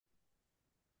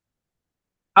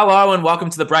Hello and welcome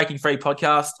to the Breaking Free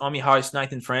podcast. I'm your host,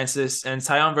 Nathan Francis, and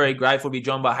today I'm very grateful to be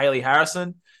joined by Haylee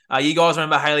Harrison. You guys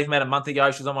remember Haylee from about a month ago?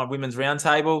 She was on my women's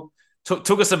roundtable.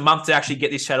 Took us a month to actually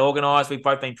get this chat organised. We've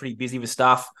both been pretty busy with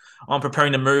stuff. I'm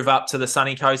preparing to move up to the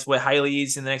sunny coast where Haylee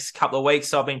is in the next couple of weeks,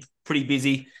 so I've been pretty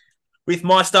busy with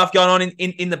my stuff going on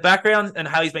in the background, and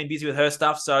Haley's been busy with her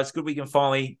stuff, so it's good we can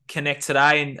finally connect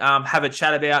today and have a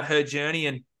chat about her journey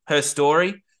and her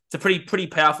story. It's a pretty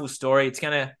powerful story. It's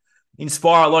going to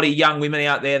inspire a lot of young women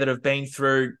out there that have been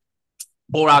through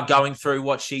or are going through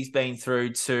what she's been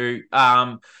through to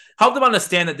help them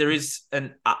understand that there is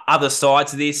an other side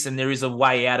to this and there is a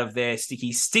way out of their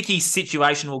sticky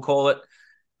situation, we'll call it.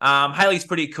 Haley's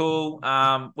pretty cool.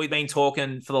 We've been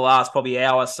talking for the last probably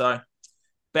hour, so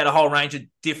about a whole range of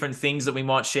different things that we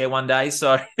might share one day.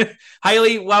 So,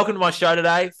 Haylee, welcome to my show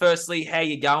today. Firstly, how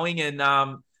you going?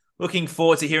 And looking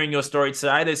forward to hearing your story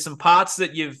today. There's some parts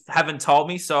that you haven't told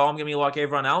me, so I'm going to be like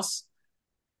everyone else,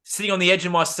 sitting on the edge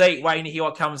of my seat, waiting to hear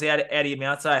what comes out of your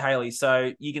mouth today, Haylee.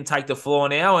 So you can take the floor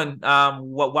now, and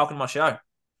welcome to my show.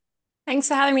 Thanks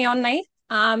for having me on, Nate.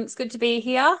 It's good to be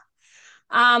here.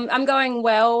 I'm going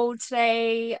well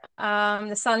today.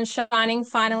 The sun's shining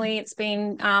finally. It's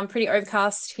been pretty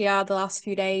overcast here the last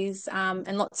few days,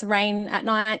 and lots of rain at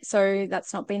night, so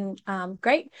that's not been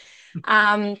great.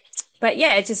 Um, but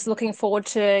yeah, just looking forward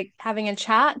to having a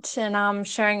chat and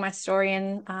sharing my story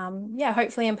and yeah,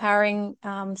 hopefully empowering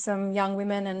some young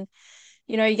women and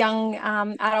young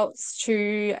adults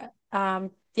to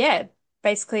yeah,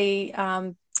 basically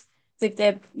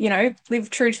live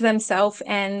true to themselves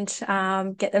and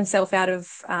get themselves out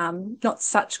of not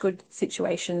such good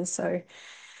situations. So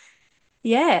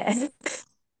yeah.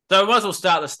 So we might as well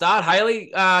start the start,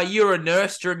 Haylee. You were a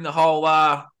nurse during the whole,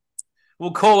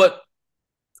 we'll call it,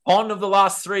 on of the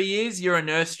last 3 years. You're a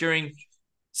nurse during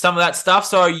some of that stuff.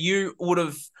 So you would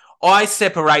have, I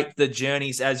separate the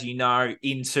journeys, as you know,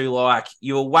 into like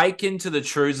you awaken to the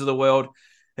truths of the world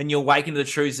and you awaken to the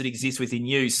truths that exist within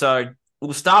you. So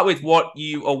we'll start with what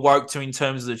you awoke to in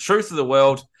terms of the truth of the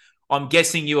world. I'm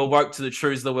guessing you awoke to the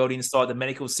truths of the world inside the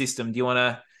medical system. Do you want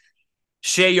to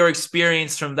share your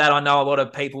experience from that? I know a lot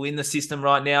of people in the system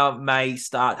right now may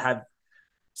have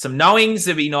some knowings.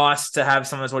 It'd be nice to have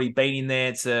someone that's already been in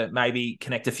there to maybe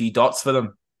connect a few dots for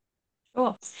them.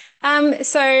 Cool.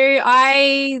 So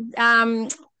I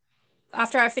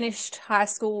after I finished high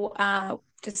school,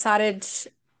 decided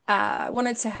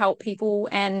wanted to help people,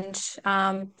 and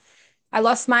I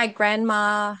lost my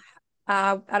grandma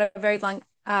at a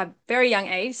very young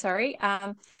age. Sorry,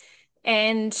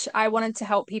 and I wanted to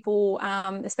help people,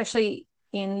 especially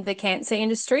in the cancer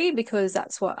industry, because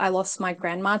that's what I lost my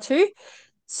grandma to.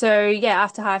 So yeah,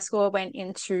 after high school, I went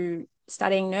into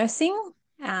studying nursing,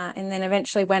 and then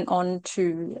eventually went on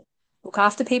to look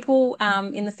after people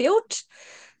in the field.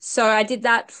 So I did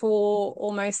that for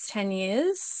almost 10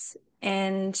 years.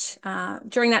 And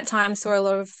during that time, saw a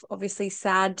lot of obviously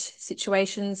sad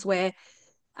situations where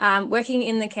working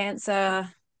in the cancer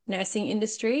nursing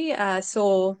industry,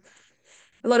 saw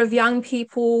a lot of young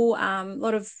people, a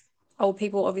lot of old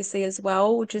people, obviously, as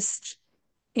well, just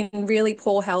in really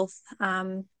poor health.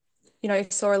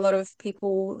 Saw a lot of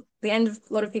people, the end of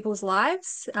a lot of people's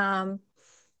lives, and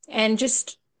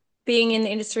just being in the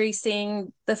industry,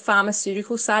 seeing the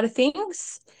pharmaceutical side of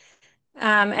things.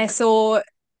 I saw,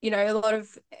 a lot of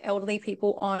elderly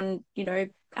people on, a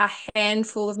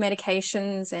handful of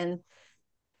medications, and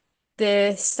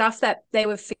the stuff that they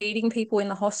were feeding people in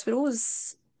the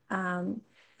hospitals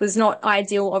was not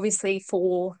ideal, obviously,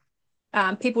 for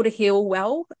people to heal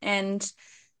well. And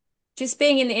just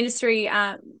being in the industry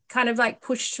kind of like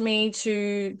pushed me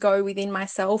to go within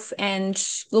myself and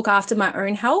look after my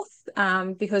own health,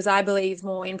 because I believe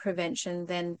more in prevention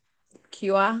than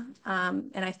cure.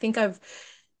 And I think I've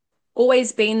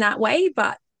always been that way,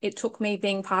 but it took me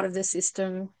being part of the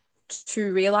system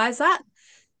to realize that.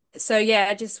 So yeah,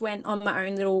 I just went on my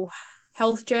own little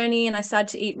health journey, and I started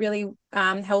to eat really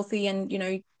healthy, and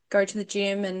go to the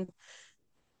gym, and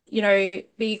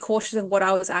be cautious of what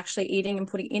I was actually eating and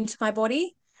putting into my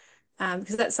body,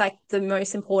 because that's like the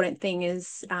most important thing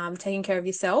is taking care of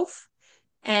yourself.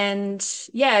 And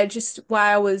yeah, just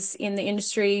while I was in the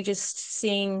industry, just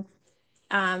seeing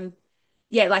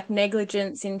yeah, like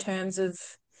negligence in terms of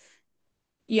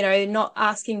not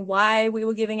asking why we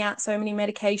were giving out so many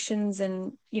medications,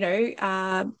 and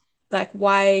like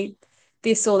why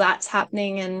this or that's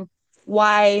happening, and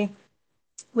why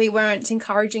we weren't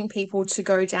encouraging people to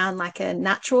go down like a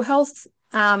natural health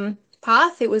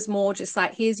path. It was more just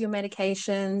like, here's your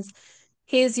medications,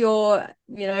 here's your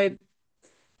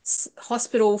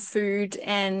hospital food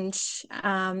and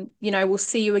we'll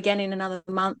see you again in another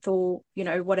month, or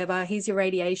whatever, here's your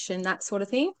radiation, that sort of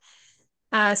thing.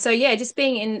 So yeah, just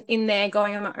being in there,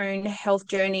 going on my own health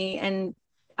journey, and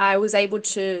I was able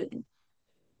to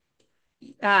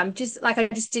I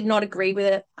just did not agree with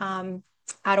it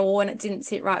at all, and it didn't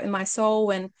sit right with my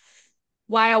soul. And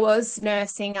while I was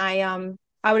nursing, I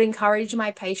would encourage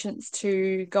my patients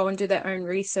to go and do their own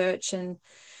research, and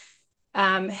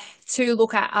to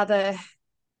look at other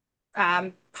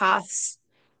paths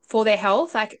for their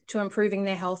health, like to improving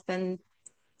their health, and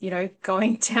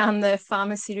going down the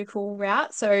pharmaceutical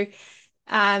route. So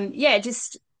yeah,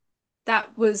 just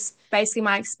that was basically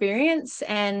my experience.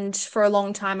 And for a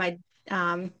long time, I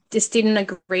just didn't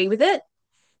agree with it.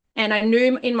 And I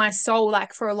knew in my soul,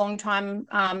 like for a long time,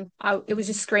 it was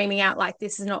just screaming out like,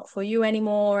 this is not for you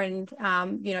anymore. And,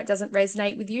 it doesn't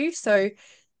resonate with you. So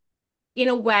in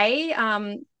a way,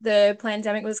 the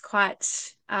pandemic was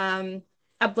quite a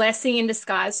blessing in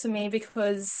disguise for me,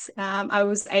 because I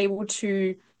was able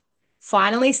to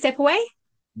finally step away.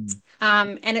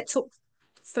 Mm. And it took,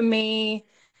 for me,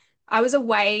 I was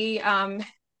away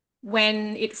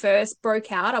when it first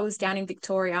broke out. I was down in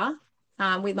Victoria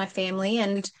with my family,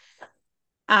 and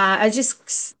I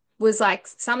just was like,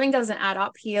 something doesn't add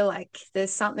up here. Like,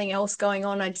 there's something else going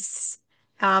on. I just,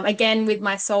 again, with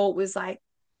my soul, it was like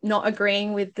not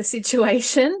agreeing with the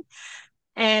situation.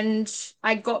 And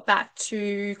I got back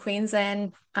to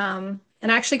Queensland, and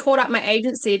I actually called up my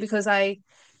agency, because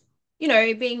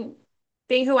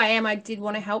being who I am, I did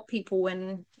want to help people.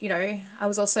 And, I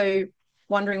was also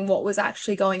wondering what was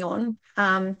actually going on.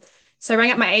 So I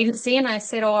rang up my agency and I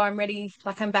said, oh, I'm ready.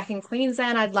 Like, I'm back in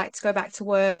Queensland. I'd like to go back to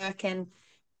work. And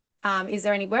is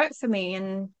there any work for me?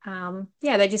 And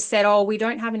yeah, they just said, oh, we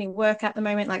don't have any work at the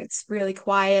moment. Like, it's really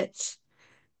quiet.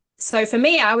 So for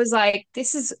me, I was like,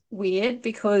 this is weird,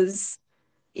 because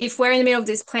if we're in the middle of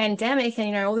this pandemic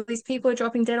and, all these people are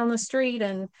dropping dead on the street,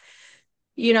 and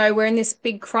we're in this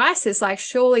big crisis, like,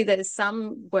 surely there's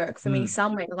some work for me Mm.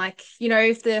 somewhere. Like,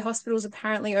 if the hospital's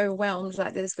apparently overwhelmed,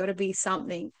 like, there's got to be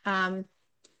something.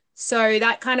 So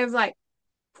that kind of like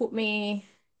put me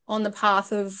on the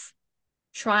path of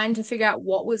trying to figure out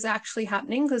what was actually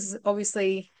happening, because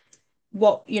obviously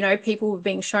what, people were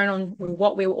being shown on,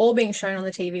 what we were all being shown on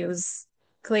the TV was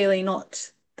clearly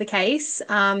not the case.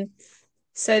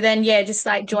 So then, yeah, just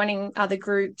like joining other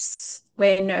groups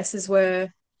where nurses were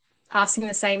asking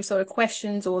the same sort of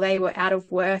questions, or they were out of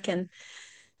work. And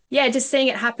yeah, just seeing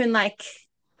it happen, like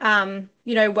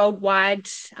worldwide.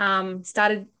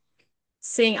 Started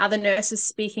seeing other nurses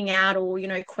speaking out, or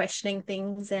questioning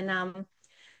things. And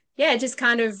yeah, just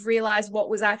kind of realized what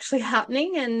was actually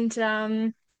happening.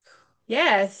 And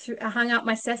yeah, I hung up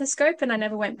my stethoscope and I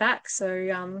never went back.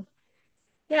 So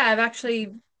yeah, I've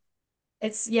actually,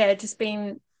 it's, yeah, just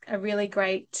been a really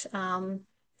great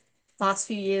last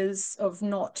few years of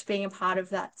not being a part of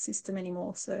that system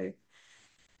anymore. So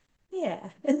yeah.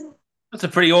 That's a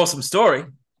pretty awesome story.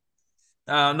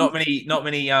 Not many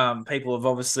people have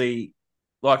obviously,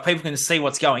 like, people can see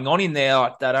what's going on in there.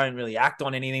 Like, they don't really act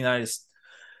on anything. They just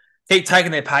keep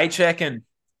taking their paycheck and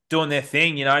doing their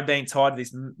thing. Being tied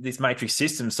to this matrix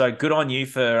system. So good on you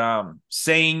for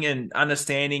seeing and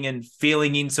understanding and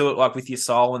feeling into it, like with your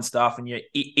soul and stuff, and your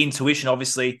intuition.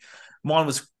 Obviously, mine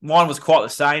was quite the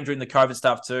same during the COVID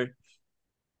stuff too.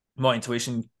 My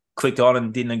intuition clicked on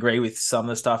and didn't agree with some of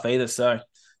the stuff either. So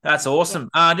that's Yeah. awesome.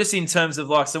 Just in terms of,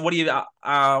 like, so what do you?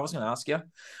 I was going to ask you.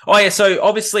 Oh yeah, so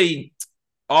obviously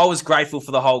I was grateful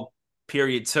for the whole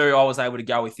period too. I was able to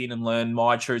go within and learn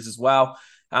my truths as well.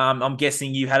 I'm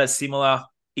guessing you had a similar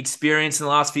experience in the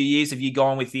last few years. Have you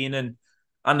gone within and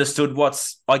understood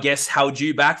what's, I guess, held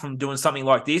you back from doing something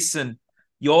like this? And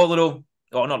your little,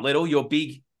 or not little, your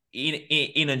big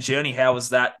in a journey. How was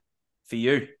that for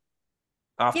you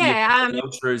after your Yeah.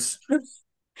 truths?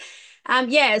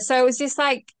 Yeah. So it was just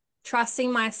like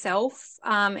trusting myself.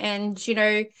 And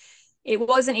it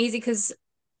wasn't easy, because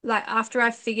like after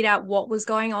I figured out what was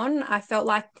going on, I felt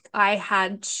like I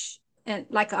had, and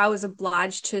like I was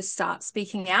obliged to start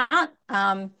speaking out.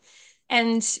 And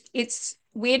it's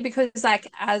weird, because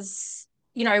like, as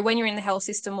when you're in the health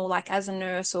system, or like as a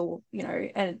nurse, or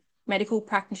a medical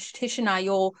practitioner,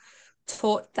 you're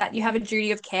taught that you have a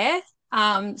duty of care.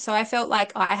 So I felt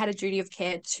like I had a duty of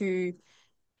care to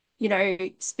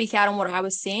speak out on what I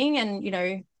was seeing,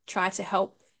 and try to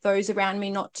help those around me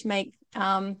not to make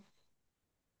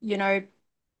you know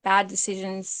bad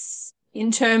decisions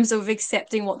in terms of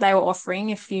accepting what they were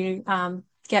offering, if you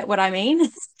get what I mean.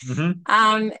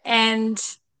 Mm-hmm.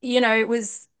 And it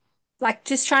was like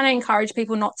just trying to encourage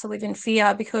people not to live in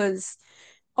fear, because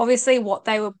obviously what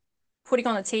they were putting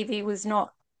on the TV was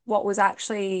not what was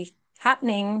actually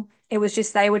happening. It was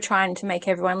just they were trying to make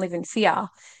everyone live in fear.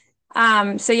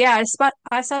 So yeah,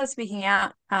 I started speaking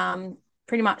out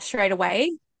pretty much straight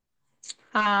away.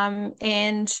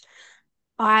 And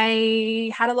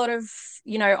I had a lot of,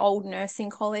 old nursing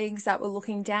colleagues that were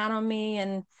looking down on me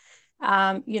and,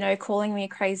 calling me a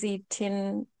crazy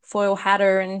tin foil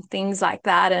hatter and things like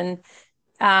that. And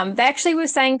they actually were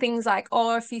saying things like,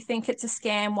 oh, if you think it's a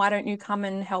scam, why don't you come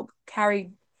and help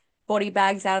carry body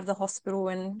bags out of the hospital,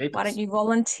 and why don't Heaps. you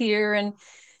volunteer? And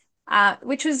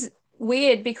which was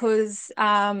weird because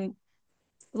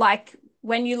like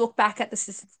when you look back at the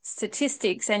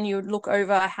statistics and you look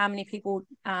over how many people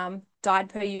died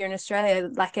per year in Australia,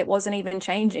 like it wasn't even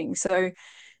changing. So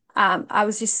I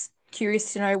was just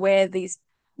curious to know where these,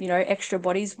 extra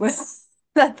bodies were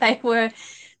that they were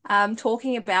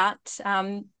talking about.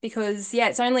 Because, yeah,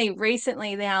 it's only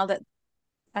recently now that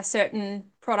a certain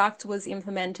product was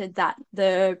implemented that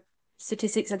the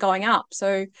statistics are going up.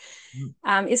 So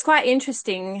Mm. it's quite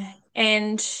interesting.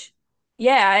 And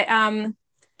yeah, I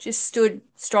just stood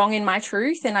strong in my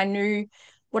truth, and I knew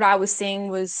what I was seeing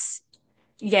was,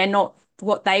 yeah, not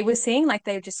what they were seeing. Like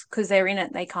they just, because they're in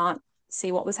it, they can't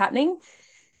see what was happening.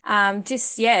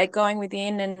 Just, yeah, going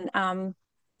within. And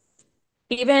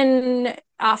even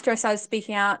after I started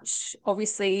speaking out,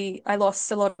 obviously I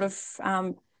lost a lot of,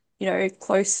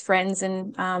 close friends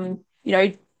and,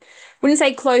 wouldn't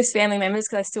say close family members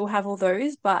because I still have all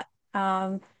those, but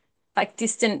like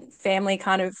distant family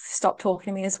kind of stopped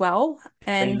talking to me as well.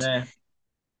 Been And there.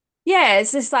 yeah,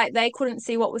 it's just like they couldn't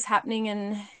see what was happening,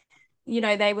 and,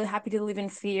 they were happy to live in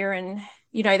fear, and,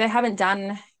 they haven't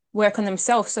done work on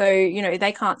themselves. So,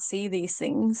 they can't see these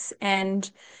things. And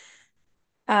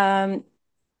um,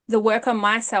 the work on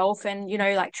myself and,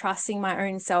 like trusting my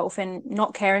own self and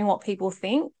not caring what people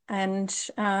think. And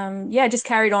yeah, just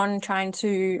carried on trying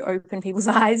to open people's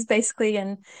eyes basically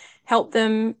and help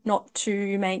them not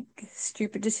to make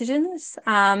stupid decisions.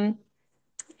 And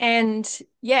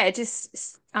yeah,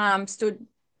 just stood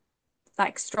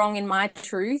like strong in my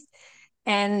truth.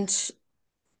 And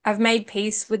I've made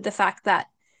peace with the fact that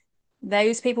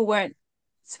those people weren't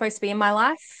supposed to be in my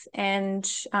life. And,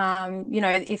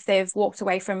 if they've walked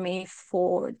away from me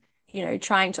for,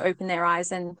 trying to open their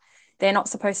eyes, and they're not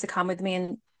supposed to come with me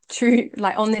and through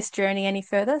like on this journey any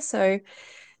further. So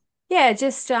yeah,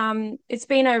 just it's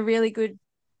been a really good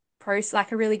process,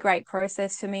 like a really great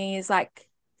process for me, is like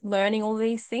learning all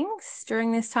these things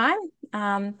during this time.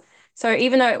 So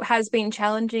even though it has been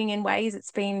challenging in ways,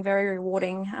 it's been very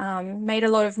rewarding. Made a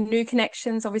lot of new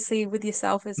connections, obviously, with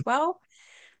yourself as well.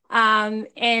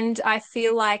 And I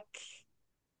feel like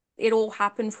it all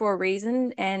happened for a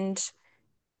reason, and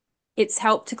it's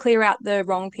helped to clear out the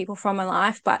wrong people from my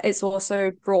life, but it's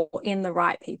also brought in the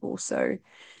right people. So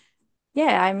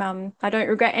yeah, I don't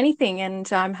regret anything,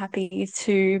 and I'm happy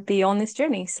to be on this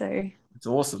journey. So It's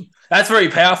awesome. That's very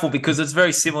powerful because it's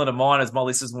very similar to mine, as my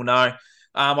listeners will know.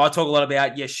 I talk a lot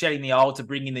about shedding the old to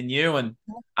bring in the new, and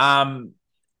um,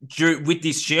 with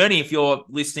this journey, if you're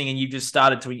listening and you've just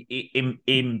started to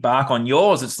embark on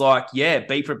yours, it's like, yeah,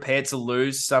 be prepared to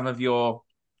lose some of your,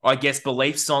 I guess,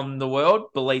 beliefs on the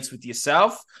world, beliefs with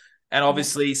yourself, and yeah,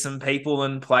 obviously some people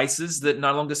and places that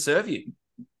no longer serve you.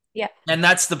 yeah, And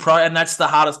that's the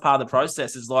hardest part of the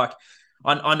process. Is like,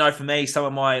 I know for me, some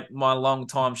of my long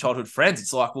time childhood friends,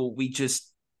 it's like, well, we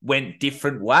just went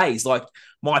different ways. Like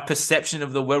my perception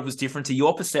of the world was different to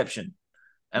your perception,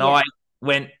 and yeah, I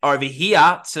went over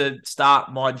here to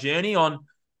start my journey on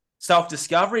self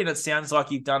discovery. And it sounds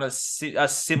like you've done a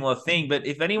similar thing. But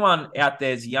if anyone out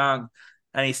there is young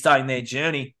and he's starting their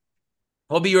journey,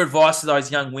 what would be your advice to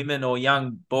those young women or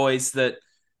young boys that,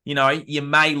 you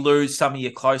may lose some of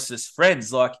your closest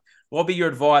friends? Like, what would be your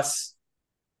advice?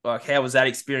 Like, how was that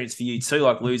experience for you too?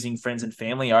 Like losing friends and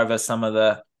family over some of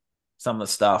the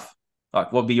stuff.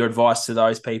 Like, what would be your advice to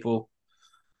those people?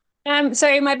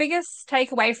 So my biggest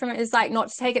takeaway from it is like not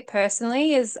to take it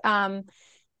personally, is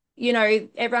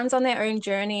everyone's on their own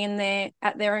journey and they're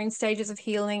at their own stages of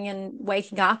healing and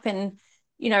waking up. And,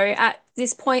 at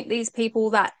this point, these people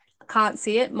that can't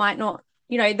see it might not,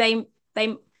 they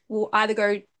will either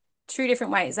go two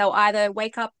different ways. They'll either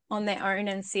wake up on their own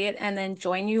and see it and then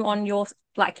join you on your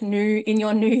like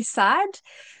new side,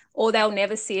 or they'll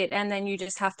never see it. And then you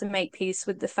just have to make peace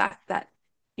with the fact that,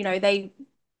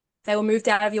 they were moved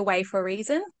out of your way for a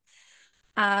reason.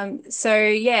 So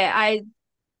yeah, I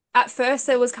at first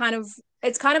there was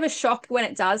it's kind of a shock when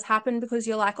it does happen, because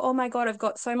you're like, oh my God, I've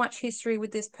got so much history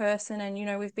with this person,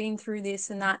 and we've been through this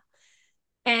and that.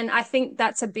 And I think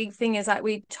that's a big thing, is like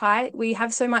we tie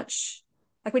so much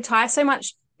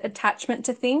attachment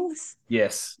to things.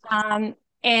 Yes. Um,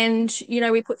 and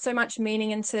we put so much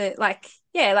meaning into like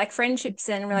friendships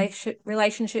and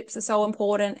relationships are so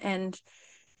important, and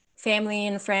family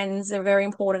and friends are very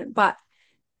important. But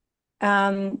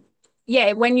when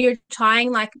you're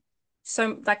tying when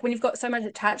you've got so much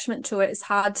attachment to it, it's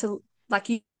hard to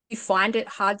you find it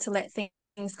hard to let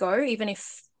things go, even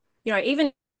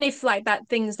if like that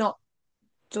thing's not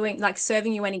doing like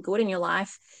serving you any good in your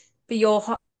life, but you're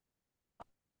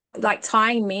like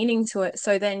tying meaning to it,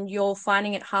 so then you're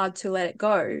finding it hard to let it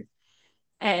go.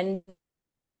 And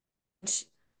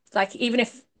like even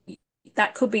if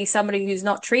that could be somebody who's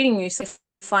not treating you, so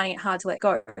finding it hard to let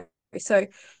go. So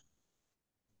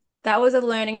that was a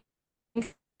learning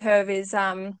curve. Is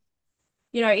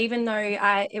even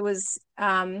though it was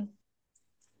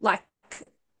like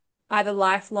either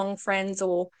lifelong friends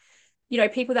or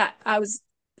people that I was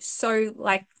so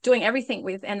like doing everything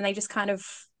with, and they just kind of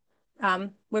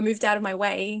were moved out of my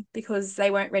way because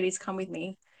they weren't ready to come with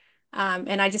me.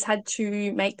 And I just had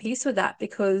to make peace with that,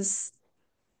 because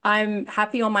I'm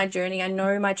happy on my journey. I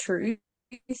know my truth.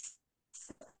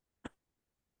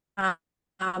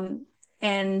 Um,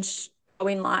 and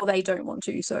in life, they don't want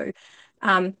to. So,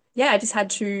 I just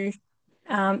had to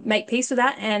make peace with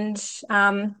that.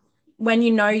 And when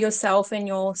you know yourself and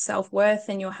your self-worth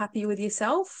and you're happy with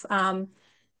yourself,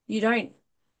 you don't,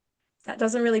 that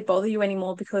doesn't really bother you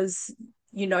anymore, because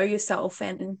you know yourself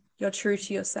and you're true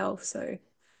to yourself. So,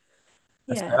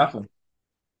 That's yeah. powerful.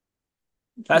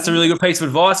 Thank That's a you. really good piece of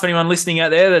advice for anyone listening out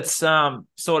there that's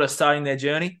sort of starting their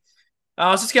journey. I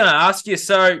was just going to ask you,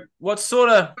 so what sort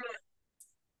of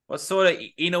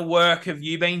inner work have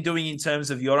you been doing in terms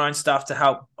of your own stuff to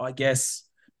help, I guess,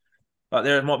 like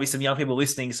there might be some young people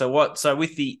listening. So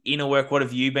with the inner work, what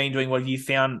have you been doing? What have you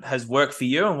found has worked for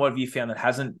you, and what have you found that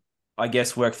hasn't, I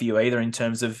guess, worked for you either in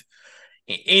terms of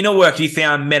inner work? You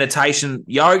found meditation,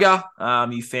 yoga.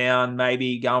 You found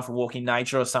maybe going for a walk in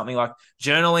nature or something, like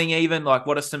journaling even. Like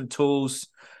what are some tools,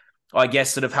 I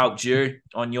guess, that have helped you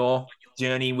on your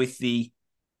journey with the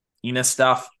inner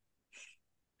stuff?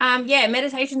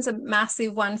 Meditation's a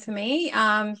massive one for me.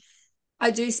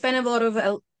 I do spend a lot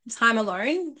of time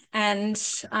alone, and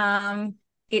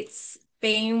it's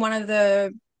been one of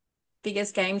the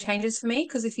biggest game changers for me,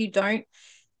 because if you don't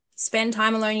spend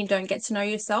time alone, you don't get to know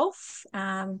yourself.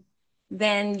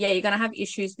 Then you're gonna have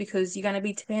issues, because you're gonna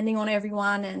be depending on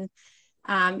everyone. And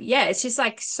it's just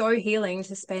like so healing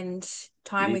to spend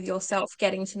time with yourself,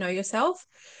 getting to know yourself.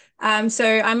 So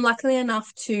I'm lucky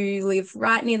enough to live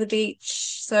right near the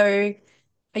beach. So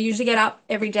I usually get up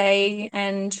every day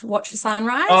and watch the Oh, don't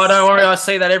sunrise. worry, I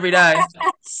see that every day.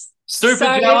 Super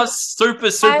So jealous, super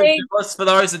I, jealous. For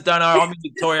those that don't know, I'm in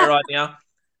Victoria right now,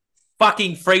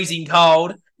 fucking freezing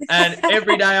cold, and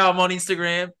every day I'm on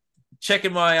Instagram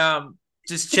checking my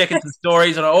just checking some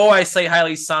stories, and I always see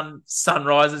Haylee's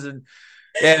sunrises, and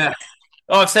yeah,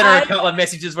 I've sent her a I couple of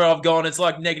messages where I've gone, it's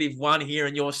like -1 here,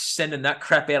 and you're sending that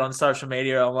crap out on social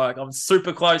media. I'm like, I'm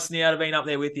super close now to being up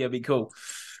there with you. It'd be cool.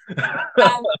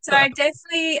 so I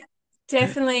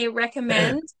definitely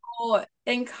recommend or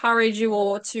encourage you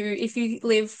all to, if you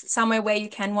live somewhere where you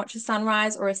can watch a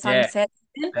sunrise or a Yeah, sunset,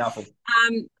 powerful.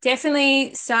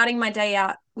 definitely starting my day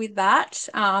out with that.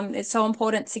 It's so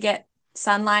important to get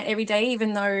sunlight every day,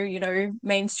 even though,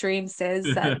 mainstream says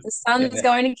that the sun's Yeah.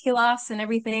 going to kill us and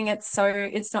everything. It's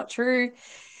not true.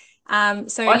 So I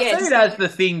yeah, see it just as the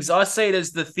things. I see it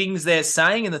as the things they're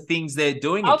saying and the things they're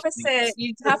doing. opposite.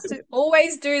 You have to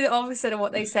always do the opposite of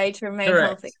what they say to remain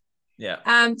healthy. Correct.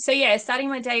 Yeah. Starting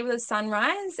my day with a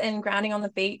sunrise and grounding on the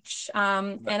beach.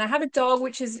 And I have a dog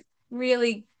which has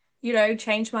really,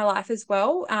 changed my life as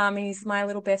well. He's my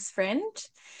little best friend.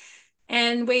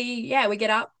 And we get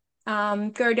up,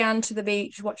 go down to the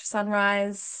beach, watch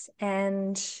sunrise,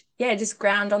 and just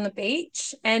ground on the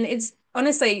beach. And it's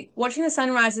honestly, watching the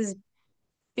sunrise has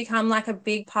become like a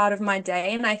big part of my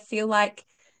day. And I feel like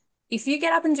if you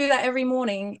get up and do that every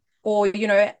morning, or,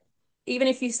 even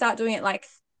if you start doing it like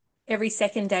every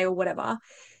second day or whatever,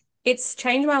 it's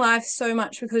changed my life so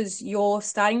much, because you're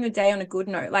starting the day on a good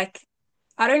note. Like,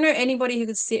 I don't know anybody who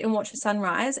could sit and watch a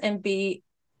sunrise and be,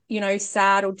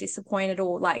 sad or disappointed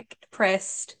or like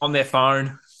depressed. On their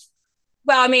phone.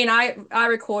 Well, I mean, I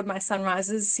record my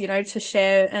sunrises, to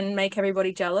share and make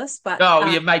everybody jealous, Oh,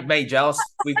 you make me jealous.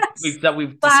 We've but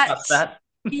discussed that.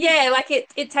 yeah, like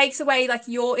it takes away like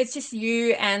it's just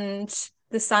you and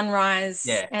the sunrise,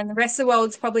 Yeah. and the rest of the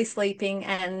world's probably sleeping,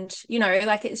 and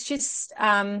like it's just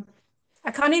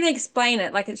I can't even explain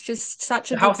it. Like it's just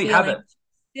such It's a a good healthy feeling habit.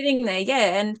 sitting there.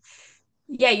 Yeah. And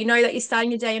you know that you're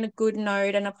starting your day on a good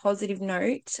note and a positive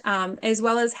note, as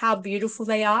well as how beautiful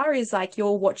they are, is like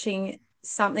you're watching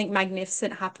something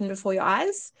magnificent happen before your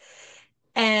eyes.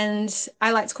 And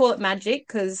I like to call it magic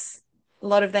because a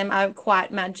lot of them are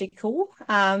quite magical.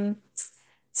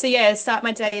 So yeah, start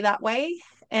my day that way,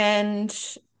 and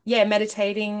yeah,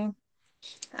 meditating.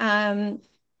 Um,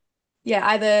 yeah,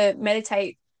 either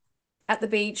meditate at the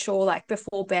beach or like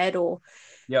before bed, or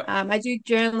Yep. I do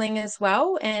journaling as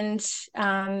well. And you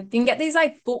can get these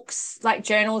like books, like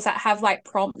journals that have like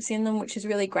prompts in them, which is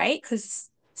really great because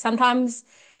sometimes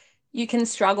you can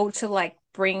struggle to like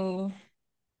bring,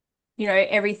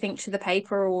 everything to the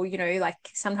paper, or, like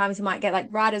sometimes you might get like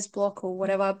writer's block or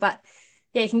whatever. But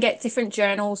yeah, you can get different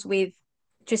journals with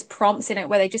just prompts in it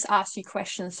where they just ask you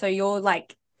questions. So you're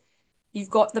like, you've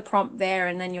got the prompt there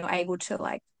and then you're able to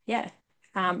like, yeah,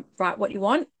 write what you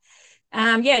want.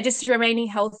 Yeah, just remaining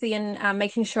healthy and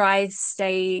making sure I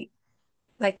stay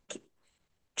like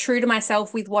true to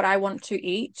myself with what I want to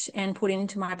eat and put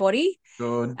into my body.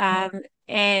 Good. Um,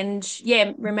 and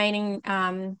yeah, remaining,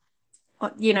 yeah,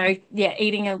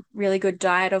 eating a really good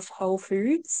diet of whole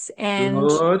foods. And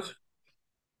Good.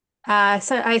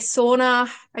 so I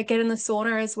get in the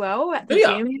sauna as well at Do the you?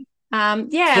 gym.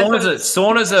 Yeah, I've got a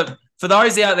Saunas are for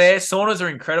those out there. Saunas are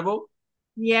incredible.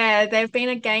 Yeah, they've been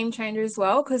a game changer as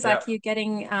well because Yeah. like you're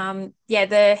getting yeah,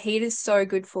 the heat is so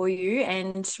good for you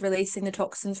and releasing the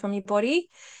toxins from your body.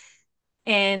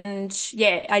 And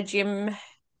yeah, I gym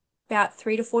about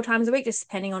 3 to 4 times a week, just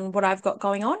depending on what I've got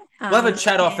going on. We'll have a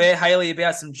chat off And air, Haley,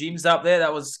 about some gyms up there.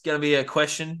 That was going to be a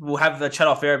question. We'll have the chat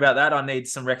off air about that. I need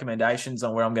some recommendations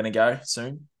on where I'm going to go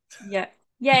soon. yeah,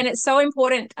 yeah, and it's so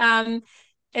important.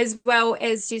 As well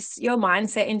as just your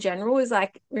mindset in general is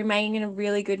like remaining in a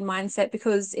really good mindset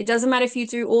because it doesn't matter if you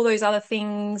do all those other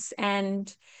things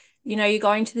and you're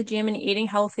going to the gym and eating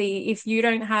healthy if you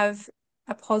don't have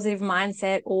a positive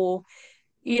mindset, or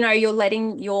you're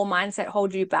letting your mindset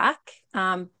hold you back.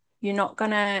 You're not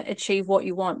going to achieve what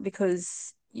you want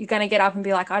because you're going to get up and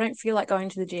be like, I don't feel like going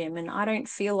to the gym and I don't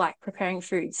feel like preparing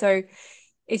food. So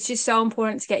it's just so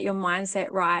important to get your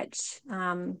mindset right,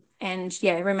 and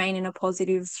yeah, remain in a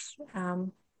positive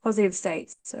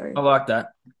state. So I like that.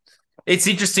 It's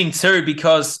interesting too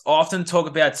because I often talk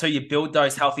about too. You build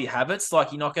those healthy habits.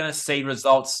 Like you're not going to see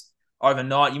results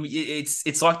overnight.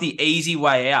 It's like the easy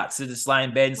way out to just lay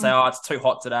in bed and say, "Oh, it's too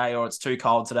hot today, or it's too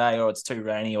cold today, or it's too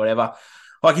rainy, or whatever."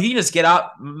 Like if you just get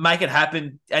up, make it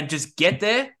happen, and just get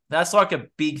there, that's like a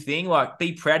big thing. Like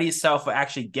be proud of yourself for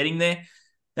actually getting there,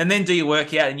 and then do your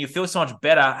workout, and you feel so much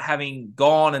better having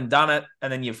gone and done it.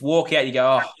 And then you walk out, you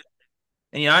go, "Oh,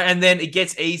 and then it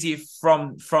gets easier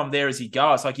from there as you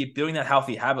go. It's like you're building that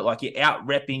healthy habit, like you're out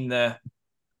repping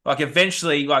like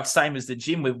eventually, like same as the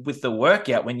gym with the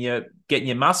workout, when you're getting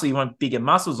your muscle, you want bigger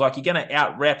muscles, like you're going to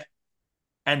out rep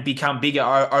and become bigger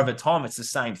over time. It's the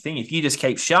same thing. If you just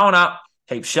keep showing up,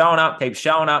 keep showing up, keep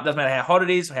showing up, doesn't matter how hot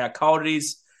it is, how cold it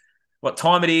is, what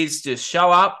time it is, just show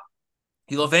up.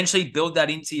 You'll eventually build that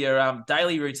into your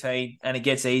daily routine, and it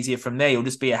gets easier from there. You'll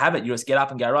just be a habit. You just get up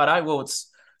and go, right, oh, well,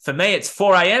 for me, it's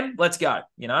 4 a.m. Let's go,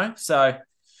 So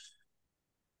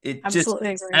it just, absolutely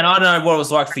agree. and I don't know what it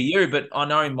was like for you, but I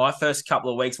know in my first couple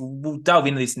of weeks, we'll delve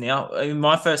into this now. In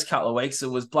my first couple of weeks,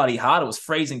 it was bloody hard. It was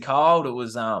freezing cold. It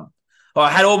was, I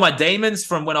had all my demons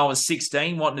from when I was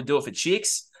 16 wanting to do it for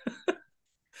chicks.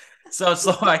 So it's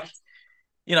like,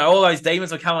 all those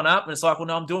demons were coming up, and it's like, well,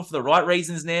 no, I'm doing it for the right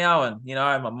reasons now. And,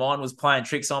 my mind was playing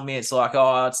tricks on me. It's like,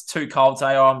 oh, it's too cold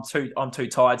today. Oh, I'm too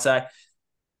tired today.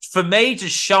 For me,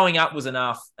 just showing up was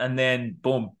enough. And then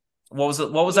boom. What was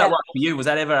it? What was that like for you? Was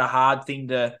that ever a hard thing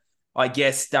to, I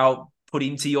guess, put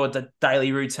into your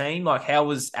daily routine? Like how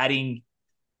was adding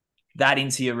that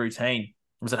into your routine?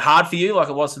 Was it hard for you like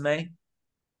it was for me?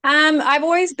 I've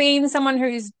always been someone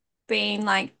who's been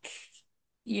like,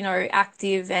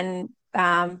 active and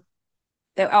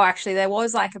actually there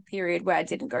was like a period where I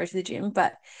didn't go to the gym,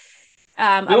 but We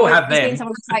I've all always have been them.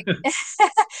 someone who's like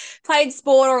played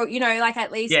sport or, like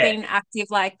at least Yeah. been active,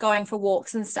 like going for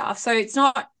walks and stuff. So it's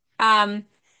not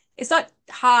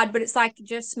hard, but it's like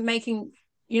just making,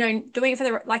 doing it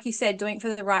for like you said, doing it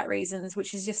for the right reasons,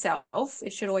 which is yourself.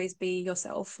 It should always be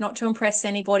yourself, not to impress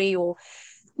anybody or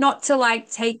not to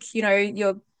like take,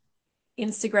 your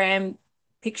Instagram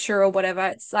picture or whatever.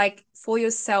 It's like for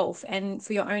yourself and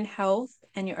for your own health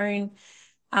and your own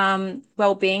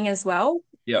well-being as well.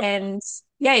 Yeah. And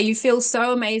yeah, you feel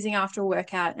so amazing after a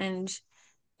workout. And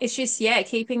it's just, yeah,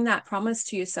 keeping that promise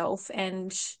to yourself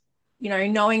and,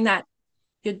 knowing that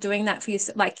you're doing that for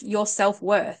yourself, like your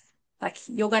self-worth. Like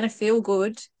you're going to feel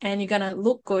good and you're going to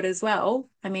look good as well.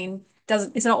 I mean,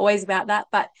 it's not always about that,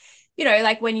 but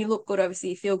like when you look good, obviously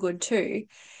you feel good too.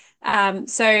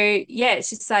 So yeah, it's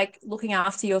just like looking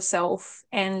after yourself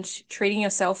and treating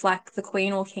yourself like the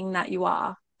queen or king that you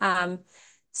are.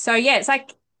 So yeah, it's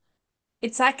like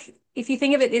if you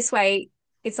think of it this way,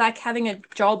 it's like having a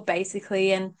job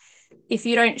basically, and if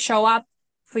you don't show up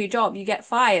for your job, you get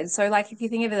fired. So like if you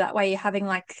think of it that way, you're having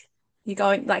like you're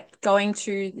going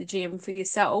to the gym for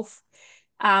yourself.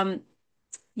 Um,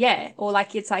 yeah, or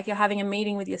like it's like you're having a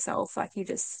meeting with yourself, like you're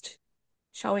just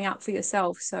showing up for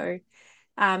yourself. So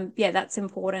yeah, that's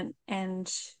important.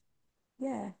 And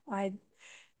yeah, I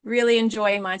really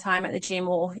enjoy my time at the gym,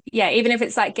 or yeah, even if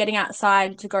it's like getting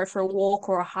outside to go for a walk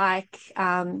or a hike.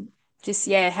 Just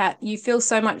yeah, you feel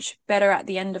so much better at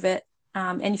the end of it,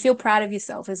 and you feel proud of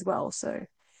yourself as well. So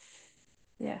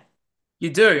yeah. You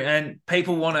do, and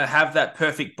people want to have that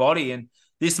perfect body, and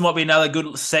this might be another good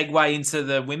segue into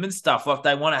the women's stuff. Like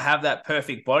they want to have that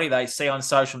perfect body they see on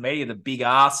social media, the big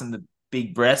ass and the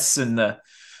big breasts and the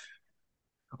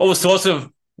all sorts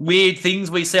of weird things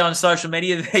we see on social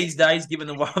media these days. Given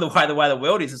the way the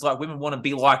world is, it's like women want to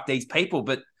be like these people,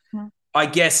 but I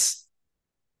guess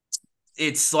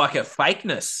it's like a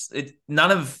fakeness.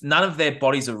 None of their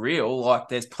bodies are real. Like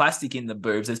there's plastic in the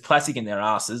boobs, there's plastic in their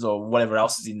asses, or whatever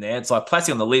else is in there. It's like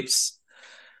plastic on the lips.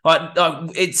 Like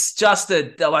it's just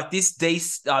like this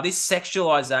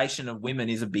sexualization of women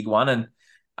is a big one,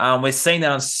 and we're seeing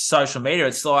that on social media.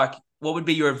 It's like, what would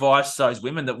be your advice to those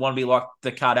women that want to be like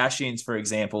the Kardashians, for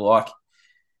example? Like,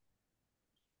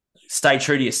 stay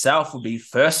true to yourself would be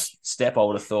first step. I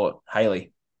would have thought,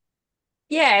 Haylee.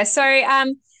 Yeah,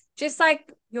 so just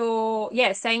like you're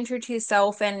staying true to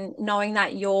yourself and knowing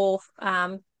that you're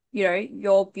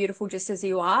beautiful just as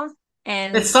you are. It's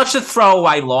And such a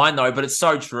throwaway line though, but it's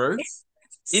so true, it's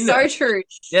isn't so it? true.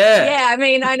 Yeah, Yeah, I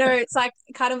mean, I know it's like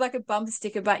kind of like a bumper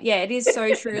sticker, but yeah, it is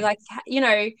so true. Like,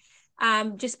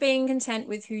 just being content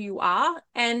with who you are.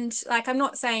 And like I'm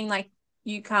not saying like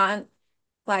you can't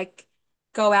like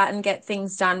go out and get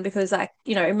things done, because like,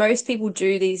 most people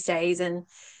do these days, and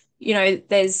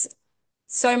there's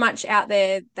so much out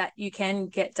there that you can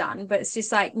get done, but it's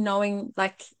just like knowing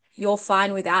like you're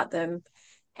fine without them,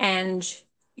 and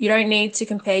you don't need to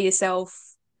compare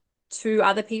yourself to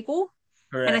other people.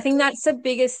 And I correct. think that's the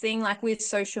biggest thing, like with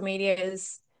social media,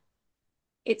 is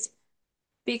it's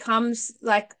becomes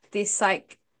like this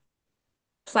like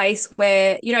place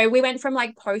where, we went from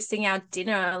like posting our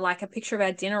dinner, like a picture of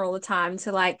our dinner all the time,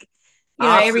 to like,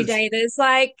 every Asses. day there's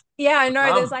like, yeah, I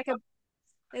know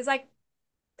there's like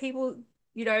people,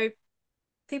 you know,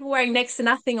 people wearing next to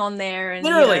nothing on there, and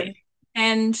Literally.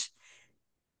 and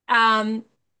um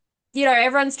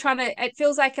everyone's trying to, it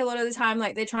feels like a lot of the time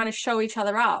like they're trying to show each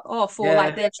other up off, or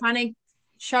like Yeah. they're trying to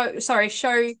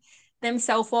show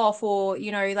themselves off, or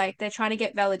like they're trying to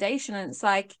get validation, and it's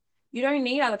like you don't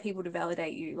need other people to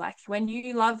validate you. Like when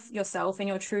you love yourself and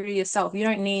you're true to yourself, you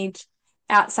don't need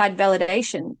outside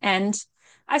validation. And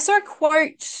I saw a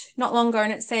quote not long ago,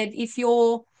 and it said, if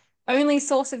your only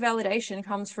source of validation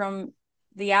comes from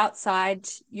the outside,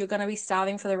 you're going to be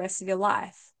starving for the rest of your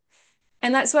life.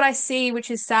 And that's what I see,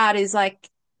 which is sad, is like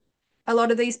a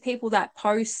lot of these people that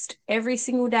post every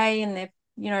single day, and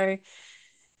they're,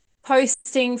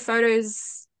 posting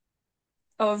photos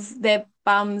of their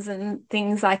bums and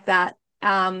things like that.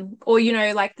 Or,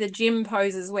 like the gym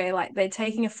poses where like they're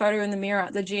taking a photo in the mirror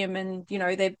at the gym, and,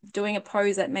 they're doing a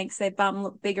pose that makes their bum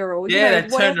look bigger, or, Yeah, they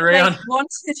whatever turned they around. want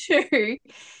to do.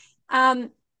 Um,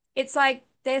 it's like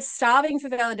they're starving for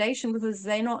validation because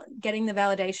they're not getting the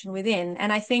validation within.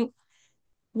 And I think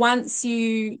once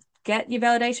you get your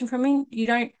validation from me, you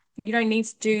don't need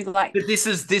to do like, But this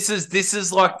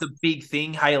is like the big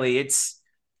thing, Haylee. It's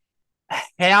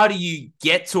how do you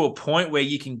get to a point where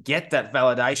you can get that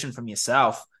validation from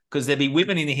yourself? Because there'd be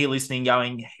women in here listening,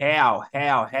 going, "How?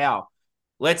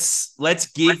 Let's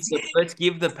give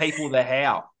the people the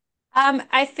how."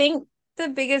 I think the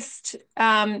biggest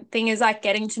thing is like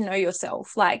getting to know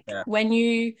yourself. Like Yeah, when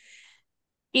you,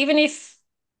 even if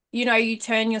you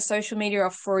turn your social media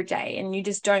off for a day and you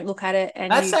just don't look at it,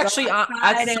 and that's you go actually outside,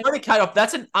 that's and sorry to cut off.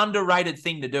 That's an underrated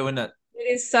thing to do, isn't it?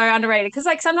 it is so underrated, because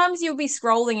like sometimes you'll be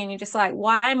scrolling and you're just like,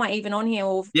 why am I even on here?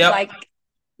 Or Yep, like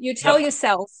you tell yep.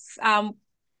 yourself, oh,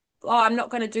 I'm not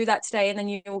going to do that today, and then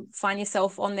you'll find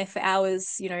yourself on there for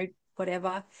hours,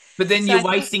 whatever. But then So you're I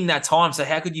think wasting that time. So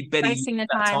how could you better use wasting the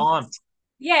that time. time?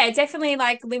 Yeah, definitely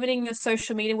like limiting your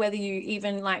social media, whether you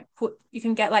even like you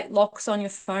can get like locks on your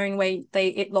phone where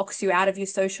it locks you out of your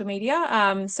social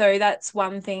media. So that's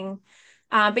one thing.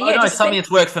 But I yeah, know just something that's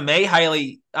worked for me,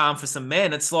 Haylee. For some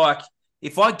men, it's like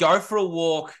if I go for a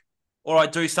walk or I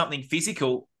do something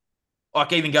physical,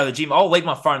 like even go to the gym, I'll leave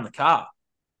my phone in the car.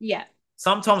 yeah,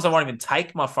 Sometimes I won't even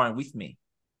take my phone with me.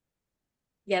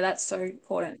 Yeah, that's so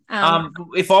important.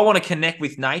 If I want to connect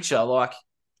with nature, like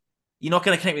you're not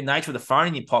going to connect with nature with a phone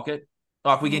in your pocket.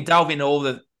 Like we can delve into all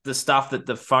the stuff that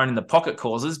the phone in the pocket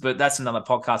causes, but that's another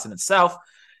podcast in itself.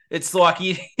 It's like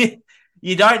you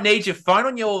you don't need your phone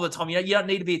on you all the time. You don't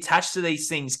need to be attached to these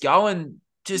things. Go and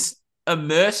just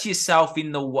immerse yourself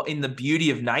in the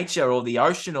beauty of nature or the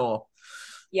ocean or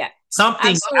Yeah,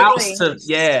 something else absolutely. to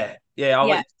yeah. I'll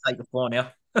let Yeah, you take the floor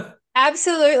now.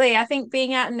 absolutely. I think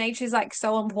being out in nature is like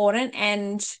so important.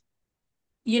 And,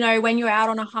 when you're out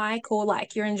on a hike or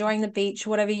like you're enjoying the beach,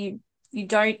 whatever, you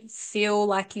don't feel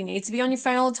like you need to be on your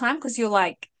phone all the time because you're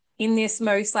like in this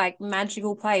most like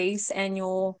magical place and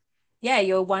you're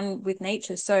one with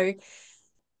nature. So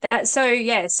that's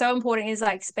so important is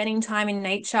like spending time in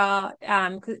nature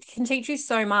 'cause it can teach you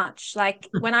so much. Like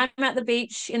when I'm at the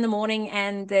beach in the morning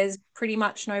and there's pretty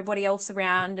much nobody else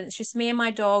around and it's just me and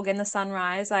my dog and the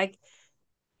sunrise, like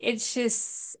it's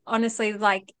just honestly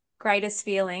like greatest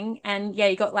feeling. And yeah,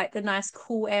 you got like the nice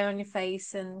cool air on your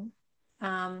face and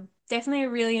definitely a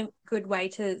really good way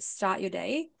to start your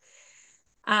day.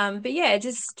 But yeah,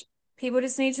 just people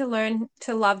just need to learn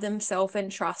to love themselves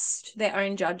and trust their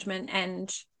own judgment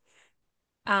and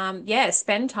yeah,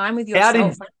 spend time with How did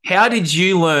yourself. how did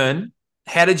you learn?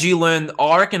 How did you learn?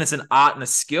 I reckon it's an art and a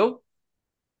skill.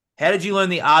 How did you learn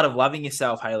the art of loving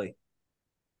yourself, Haylee?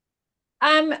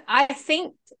 I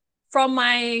think from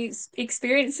my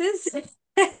experiences,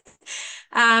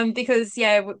 because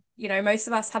yeah, most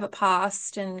of us have a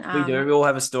past and We do. We all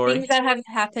have a story. things that have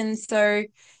happened. So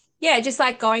yeah, just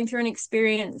like going through an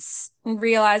experience and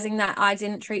realizing that I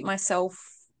didn't treat myself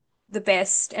the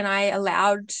best and I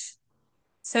allowed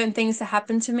certain things to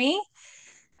happen to me.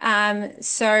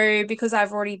 So because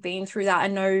I've already been through that, I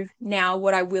know now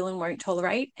what I will and won't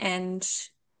tolerate, and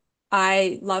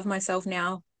I love myself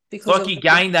now It's because like of you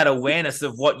gain that awareness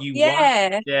of what you want.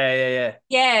 yeah, Yeah, yeah, yeah.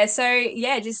 yeah. So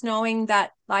yeah, just knowing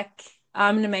that like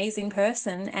I'm an amazing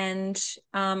person, and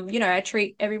I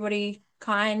treat everybody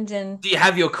kind, and Do you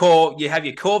have your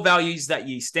core values that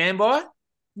you stand by?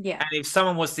 yeah, And if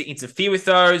someone was to interfere with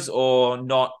those or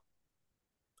not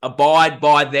abide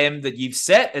by them that you've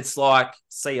set, it's like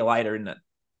see you later, isn't it?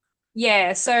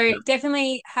 yeah. So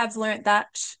definitely have learnt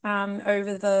that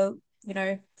over the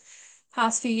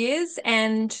past few years,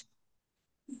 and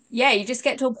yeah, you just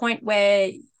get to a point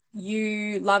where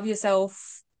you love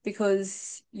yourself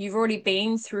because you've already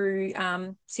been through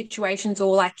situations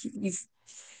or like you've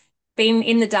been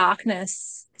in the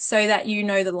darkness so that you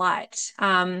know the light.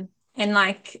 And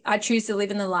like I choose to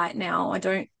live in the light now. I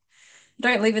don't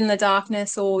live in the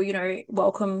darkness or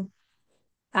welcome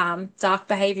dark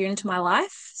behavior into my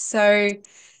life. So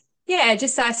yeah,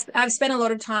 just I've spent a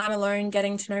lot of time alone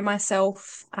getting to know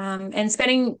myself and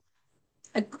spending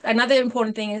another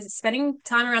important thing is spending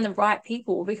time around the right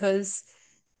people because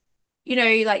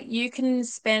like you can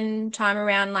spend time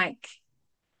around like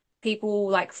people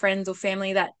like friends or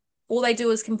family that all they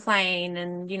do is complain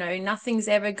and nothing's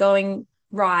ever going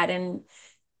right and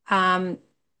um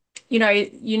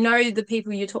the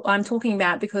people I'm talking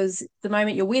about because the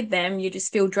moment you're with them you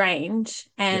just feel drained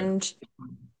Yeah. and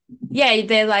yeah,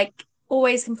 they're like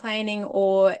always complaining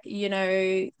or,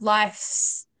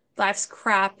 life's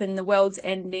crap and the world's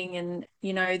ending and,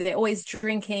 they're always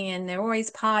drinking and they're always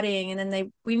partying and then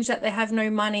they whinge that they have no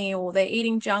money or they're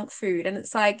eating junk food. And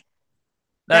it's like,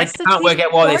 They that's the can't thing. work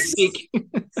out why they're sick.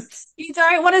 You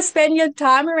don't want to spend your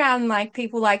time around like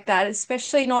people like that,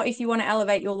 especially not if you want to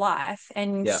elevate your life.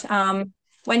 And Yeah.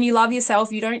 when you love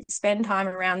yourself, you don't spend time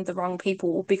around the wrong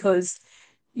people because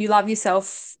you love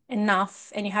yourself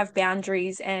enough and you have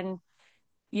boundaries and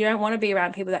you don't want to be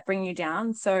around people that bring you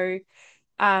down. So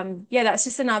yeah, that's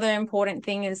just another important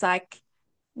thing is like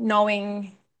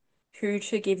knowing who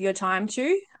to give your time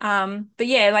to. But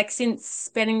yeah, like since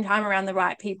spending time around the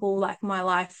right people, like my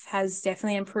life has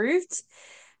definitely improved.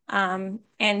 And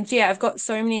yeah, I've got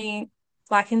so many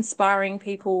like inspiring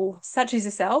people such as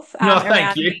yourself No,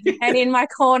 thank around you. me and in my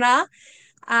corner.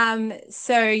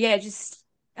 So yeah, just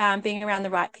being around the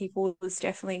right people is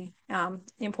definitely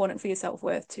important for your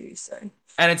self-worth too. So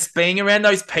And it's being around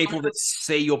those people that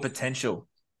see your potential.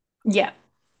 yeah.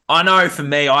 I know for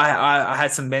me, I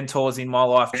had some mentors in my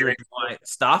life during my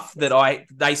stuff that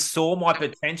they saw my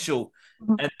potential,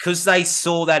 and because they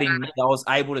saw that in me, I was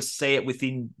able to see it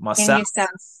within In myself. yourself.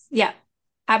 Yeah,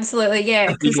 absolutely.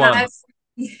 Yeah. A big Because one.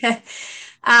 yeah.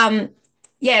 Um,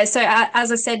 yeah. So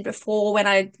as I said before, when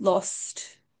I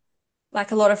lost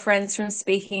like a lot of friends from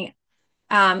speaking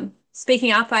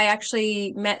up, I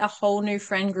actually met a whole new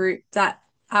friend group that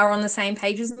are on the same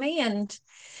page as me and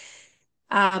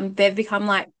they've become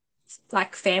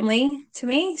like family to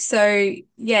me. So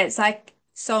yeah, it's like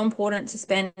so important to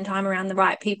spend time around the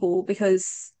right people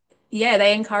because, yeah,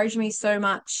 they encourage me so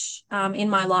much in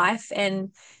my life.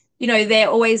 And, you know, they're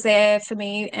always there for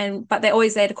me, but they're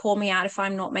always there to call me out if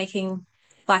I'm not making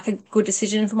like a good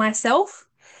decision for myself.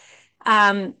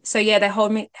 So yeah, they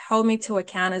hold me to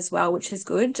account as well, which is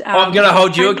good. I'm going to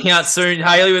hold you And account soon,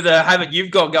 Haylee, with the habit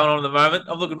you've got going on at the moment.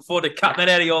 I'm looking forward to cutting that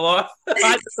out of your life. I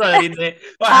had to throw that in there.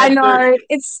 I I had to. know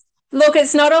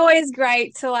it's not always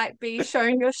great to like be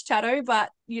showing your shadow, but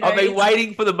you know, I've been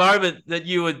waiting for the moment that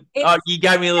you would. Oh, it's you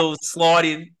gave me a little slide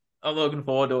in. I'm looking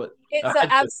forward to it. I it's had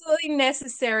to. absolutely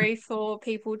necessary for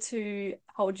people to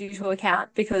hold you to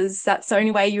account because that's the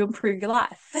only way you improve your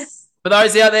life. For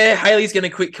those out there, Haley's going to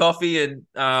quit coffee, and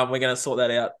we're going to sort that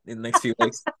out in the next few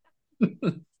weeks.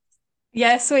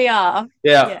 Yes, we are.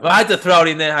 Yeah, Yeah. I had to throw it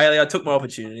in there, Haley. I took my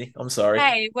opportunity. I'm sorry.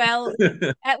 Hey, well,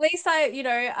 at least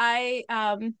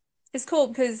it's cool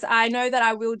because I know that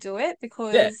I will do it Yeah,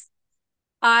 because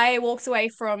I walked away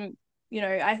from,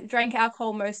 I drank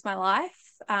alcohol most of my life,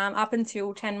 up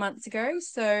until 10 months ago.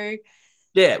 So,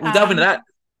 yeah. We'll delve into um, that.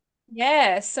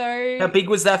 yeah, How so big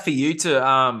was that for you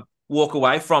to walk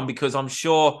away from? Because I'm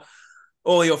sure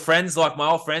all your friends, like my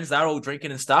old friends, they're all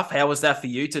drinking and stuff. How was that for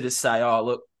you to just say, "Oh,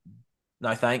 look,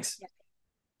 no thanks"?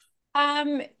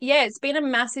 yeah, it's been a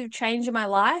massive change in my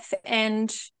life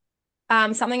and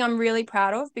something I'm really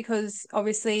proud of because Should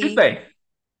obviously be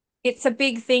it's a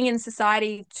big thing in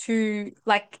society to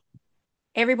like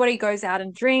everybody goes out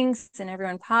and drinks and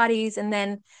everyone parties and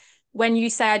then when you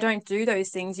say I don't do those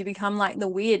things, you become like the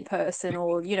weird person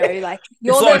or like it's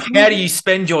you're like the how do you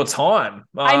spend your time?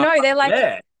 I know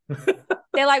Yeah,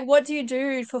 they're like, what do you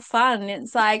do for fun?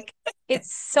 It's like,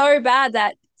 it's so bad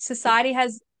that society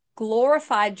has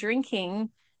glorified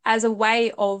drinking as a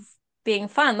way of being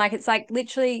fun. Like, it's like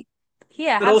literally,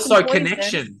 here, but have some also poison.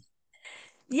 connection.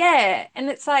 Yeah. And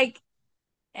it's like,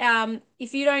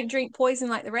 if you don't drink poison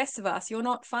like the rest of us, you're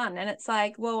not fun. And it's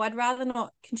like, well, I'd rather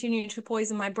not continue to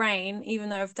poison my brain, even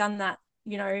though I've done that,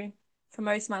 for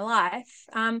most of my life.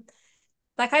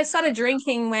 Like I started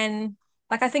drinking when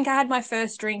like I think I had my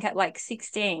first drink at like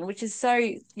 16, which is so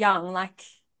young, like,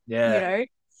 you Yeah, know.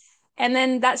 And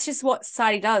then that's just what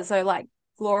society does. So like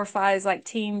glorifies like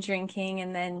teen drinking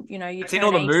and then, you it's in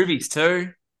all turn the 18. movies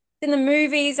too. In the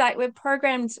movies, like we're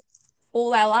programmed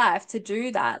all our life to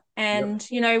do that. Yep. And,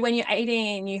 when you're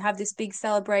 18, you have this big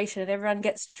celebration and everyone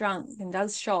gets drunk and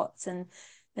does shots and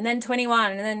then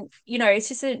 21 and then, it's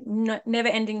just a never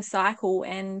ending cycle.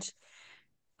 And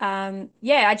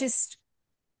yeah, I just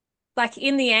like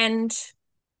in the end,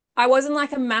 I wasn't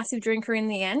like a massive drinker in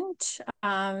the end.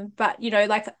 But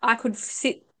like I could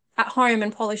sit at home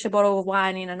and polish a bottle of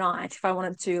wine in a night if I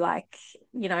wanted to, like,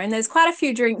 and there's quite a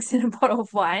few drinks in a bottle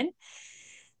of wine.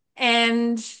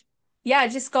 And yeah, I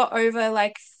just got over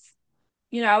like,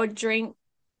 I would drink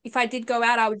if I did go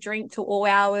out, I would drink to all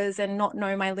hours and not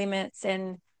know my limits.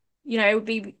 And, it would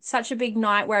be such a big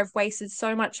night where I've wasted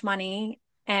so much money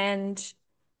and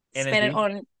spent it Energy.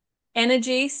 on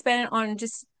energy, spent it on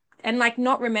just and like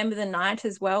not remember the night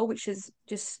as well, which is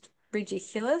just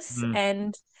ridiculous. Mm.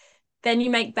 And then you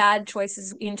make bad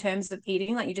choices in terms of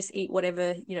eating, like you just eat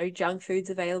whatever, junk food's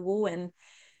available and,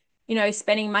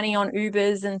 spending money on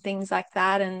Ubers and things like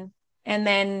that. And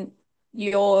then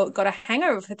you're got a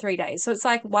hangover for 3 days. So it's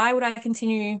like, why would I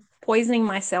continue poisoning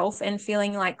myself and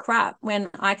feeling like crap when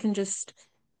I can just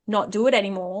not do it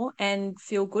anymore and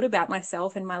feel good about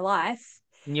myself and my life?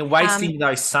 And you're Um, wasting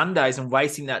those Sundays and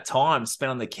wasting that time spent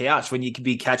on the couch when you could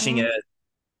be catching a mm,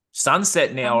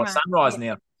 sunset now or sunrise.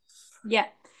 sunrise Yeah. now.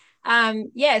 Yeah.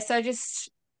 Yeah, so I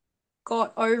just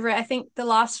got over it. I think the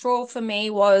last straw for me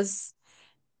was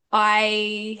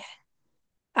I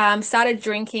started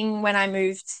drinking when I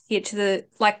moved here to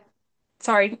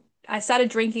I started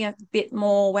drinking a bit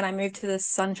more when I moved to the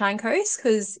Sunshine Coast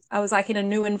because I was like in a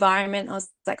new environment. I was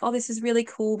like, oh, this is really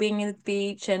cool being at the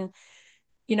beach and,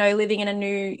 living in a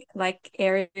new like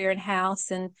area and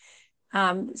house and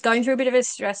going through a bit of a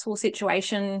stressful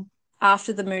situation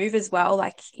after the move as well,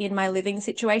 like in my living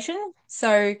situation.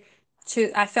 So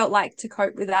I felt like to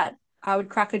cope with that, I would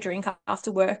crack a drink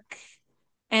after work,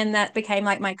 and that became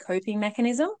like my coping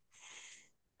mechanism.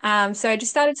 So I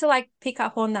just started to like pick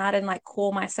up on that and like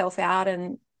call myself out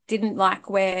and didn't like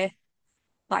where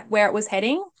it was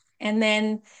heading. And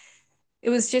then it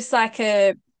was just like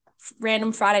a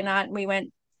random Friday night. We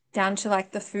went down to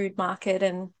like the food market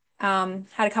and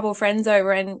had a couple of friends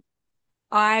over and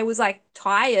I was like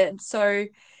tired. So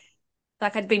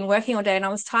like I'd been working all day and I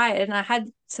was tired and I had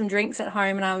some drinks at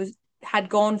home and had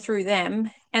gone through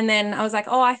them. And then I was like,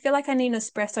 oh, I feel like I need an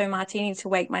espresso martini to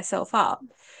wake myself up.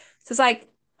 So it's like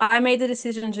I made the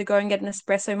decision to go and get an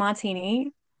espresso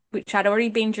martini. which I'd already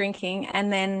been drinking,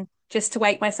 and then just to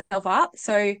wake myself up.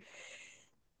 So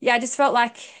yeah, I just felt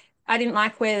like I didn't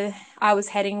like where I was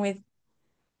heading with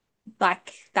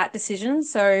like that decision.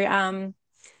 So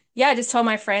yeah, I just told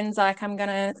my friends like I'm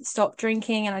gonna stop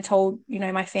drinking, and I told,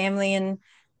 my family, and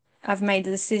I've made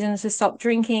the decision to stop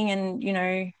drinking,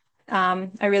 and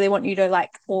I really want you to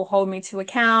like all hold me to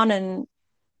account, and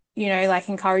like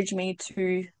encourage me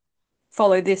to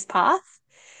follow this path.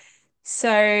 So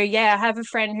yeah, I have a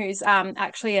friend who's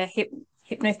actually a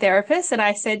hypnotherapist, and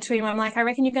I said to him, I'm like, I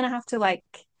reckon you're gonna have to like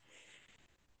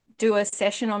do a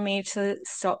session on me to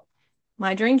stop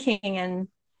my drinking, and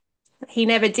he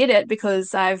never did it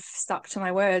because I've stuck to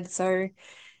my word. So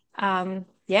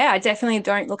yeah, I definitely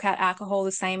don't look at alcohol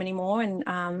the same anymore, and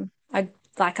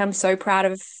I'm so proud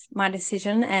of my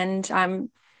decision, and I'm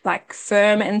like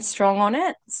firm and strong on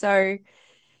it. So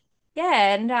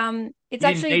yeah, and it's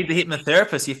You didn't actually need the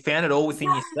hypnotherapist. You found it all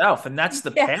within yourself. And that's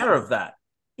the yeah, power of that.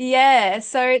 yeah.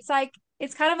 So it's like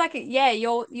it's kind of like yeah,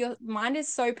 your mind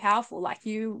is so powerful. Like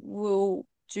you will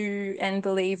do and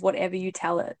believe whatever you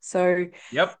tell it. So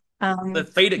Yep. The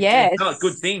feed it yeah, and tell it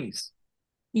good it's things.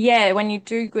 yeah, when you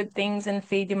do good things and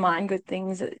feed your mind good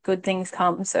things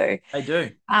come. So They do.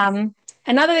 um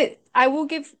another I will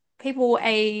give people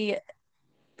a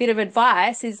bit of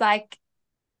advice is like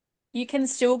you can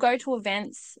still go to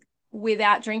events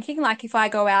without drinking. Like if I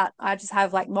go out, I just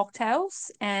have like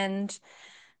mocktails, and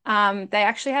they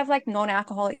actually have like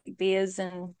non-alcoholic beers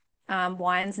and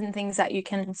wines and things that you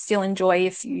can still enjoy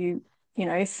if you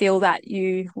feel that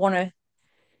you want to.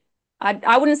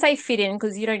 I wouldn't say fit in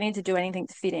because you don't need to do anything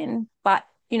to fit in, but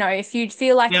if you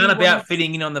feel like Down you want to, about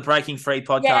fitting in on the Breaking Free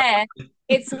podcast. yeah,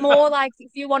 it's more like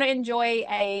if you want to enjoy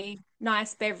a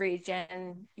nice beverage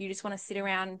and you just want to sit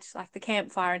around like the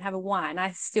campfire and have a wine.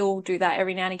 I still do that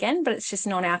every now and again, but it's just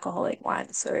non-alcoholic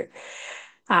wine. So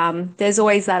there's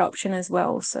always that option as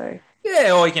well. So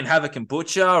Yeah, or you can have a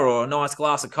kombucha or a nice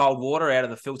glass of cold water out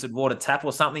of the filtered water tap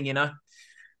or something.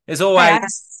 There's hey,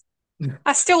 always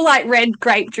I still like red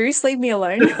grape juice. Leave me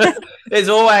alone. there's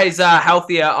always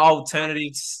healthier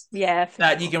alternatives Yeah, for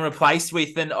that you sure. can replace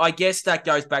with. And I guess that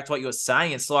goes back to what you were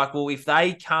saying. It's like, well, if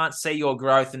they can't see your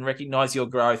growth and recognize your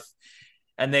growth,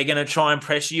 and they're going to try and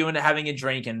pressure you into having a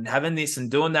drink and having this and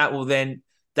doing that, well, then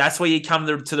that's where you come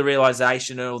to the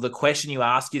realization, or the question you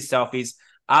ask yourself is,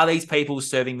 are these people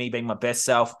serving me being my best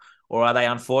self, or are they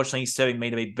unfortunately serving me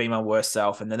to be my worst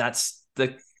self? And then that's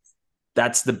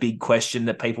the big question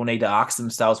that people need to ask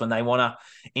themselves when they want to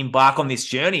embark on this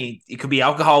journey. It could be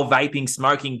alcohol, vaping,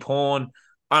 smoking, porn,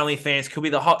 OnlyFans, could be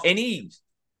the hot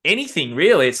anything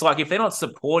really. It's like if they're not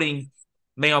supporting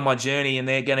me on my journey and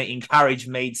they're going to encourage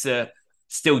me to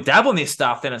still dabble in this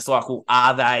stuff, then it's like, well,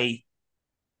 are they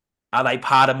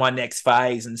part of my next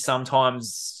phase? And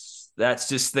sometimes that's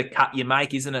just the cut you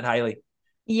make, isn't it, Haylee?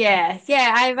 Yeah,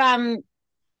 yeah. I've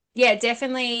yeah,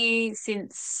 definitely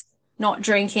since not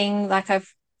drinking, like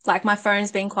my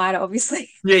phone's been quiet, obviously.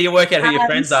 Yeah, you work out who your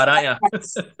friends are, don't you?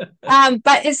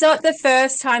 But it's not the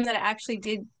first time that I actually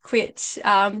did quit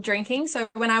drinking. So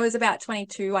when I was about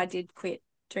 22, I did quit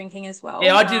drinking as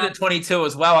Yeah, well. I did it at 22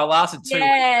 as well. I lasted 2 weeks,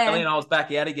 Yeah. and I was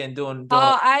back out again doing it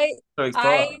Oh, I 2 weeks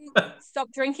I prior.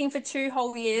 stopped drinking for 2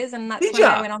 whole years, and Did you?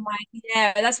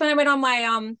 that's when I went on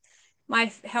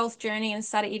my health journey and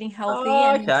started eating healthy,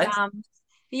 Oh, and okay.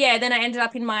 yeah, then I ended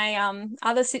up in my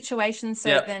other situation, so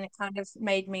Yeah. then it kind of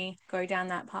made me go down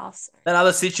that path. That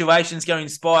other situation's going to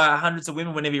inspire hundreds of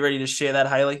women whenever you're ready to share that,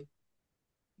 Haylee. You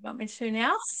want me to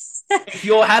now? If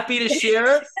you're happy to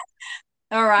share it,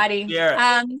 Alrighty. share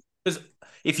it. Because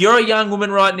if you're a young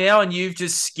woman right now and you've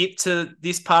just skipped to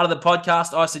this part of the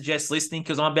podcast, I suggest listening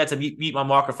because I'm about to mute my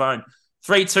microphone.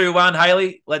 3, 2, 1,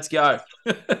 Haylee, let's go.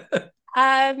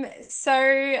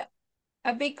 So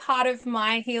a big part of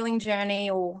my healing journey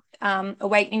or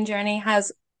awakening journey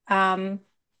has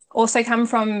also come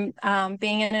from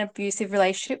being in an abusive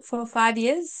relationship for 5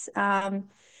 years.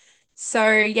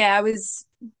 So yeah, I was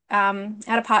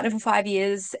had a partner for 5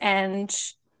 years, and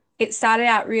it started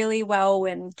out really well.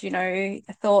 And I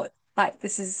thought like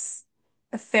this is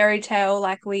a fairy tale.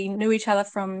 Like we knew each other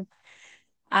from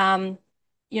um,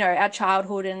 our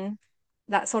childhood and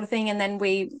that sort of thing. And then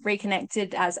we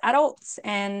reconnected as adults.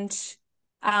 And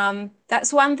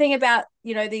that's one thing about,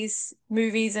 these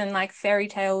movies and like fairy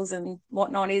tales and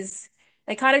whatnot is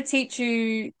they kind of teach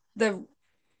you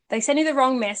they send you the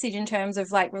wrong message in terms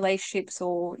of like relationships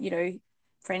or,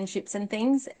 friendships and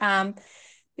things.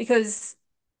 Because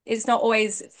it's not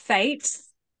always fate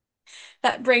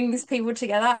that brings people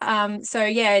together. So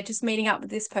yeah, just meeting up with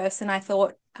this person, I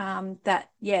thought that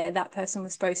yeah, that person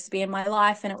was supposed to be in my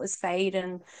life, and it was fate.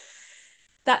 And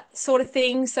that sort of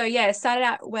thing. So yeah, it started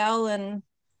out well, and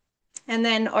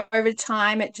then over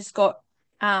time it just got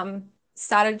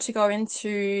started to go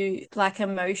into like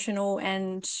emotional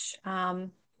and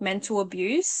mental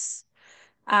abuse.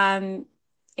 And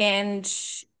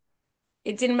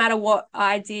it didn't matter what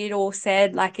I did or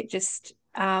said, like it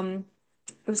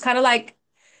was kind of like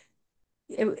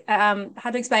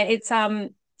how to explain it's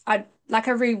like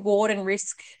a reward and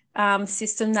risk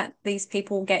system that these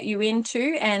people get you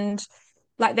into, and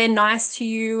like they're nice to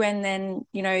you, and then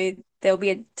there'll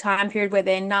be a time period where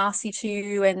they're nasty to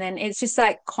you, and then it's just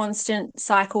like constant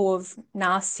cycle of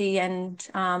nasty and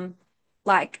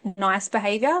like nice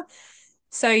behavior.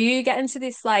 So you get into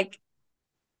this like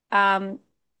um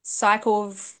cycle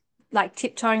of like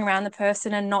tiptoeing around the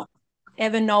person and not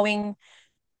ever knowing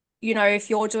if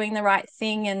you're doing the right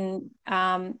thing, and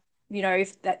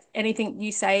if that anything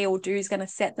you say or do is going to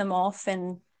set them off.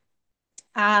 And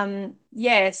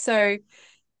yeah, so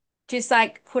just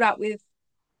like put up with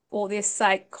all this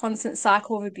like constant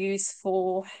cycle of abuse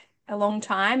for a long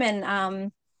time.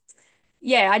 And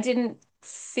yeah, I didn't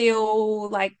feel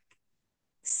like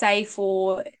safe,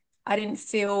 or I didn't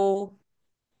feel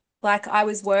like I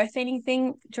was worth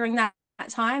anything during that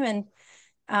time.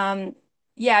 And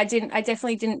yeah, I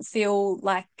definitely didn't feel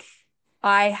like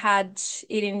I had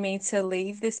it in me to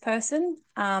leave this person.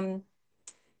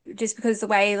 Just because the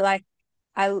way like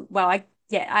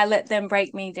I let them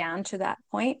break me down to that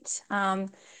point.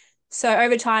 So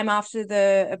over time, after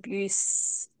the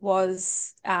abuse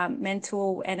was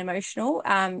mental and emotional,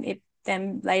 it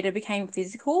then later became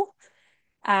physical.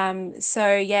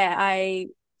 So yeah, I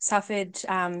suffered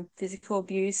physical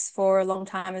abuse for a long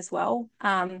time as well.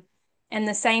 And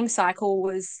the same cycle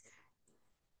was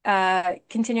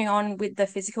continuing on with the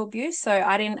physical abuse. So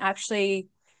I didn't actually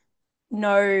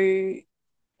know,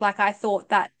 like I thought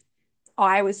that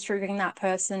I was triggering that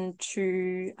person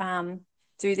to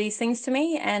do these things to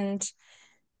me. And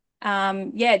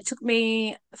yeah, it took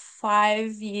me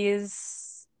 5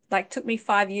 years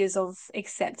of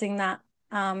accepting that,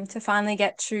 to finally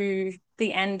get to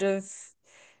the end of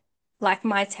like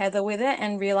my tether with it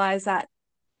and realize that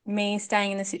me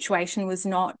staying in the situation was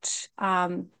not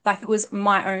like it was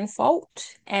my own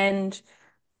fault. And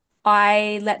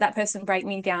I let that person break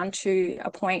me down to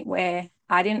a point where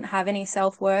I didn't have any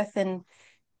self-worth, and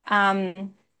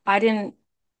I didn't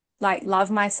like love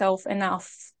myself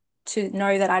enough to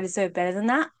know that I deserve better than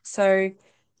that. So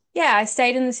yeah, I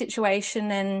stayed in the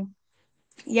situation, and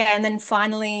yeah, and then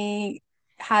finally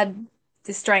had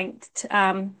the strength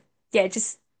to, yeah,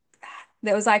 just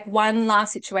there was like one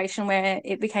last situation where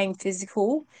it became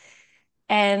physical,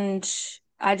 and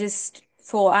I just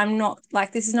thought, I'm not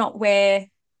like, this is not where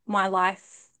my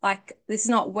life, like this is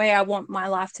not where I want my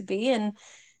life to be. And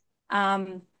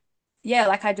um yeah,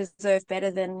 like I deserve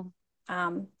better than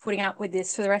putting up with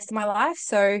this for the rest of my life.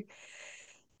 So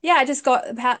yeah, I just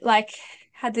got like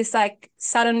had this like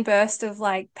sudden burst of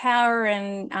like power,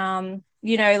 and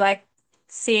like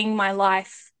seeing my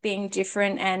life being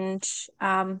different, and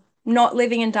not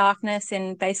living in darkness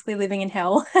and basically living in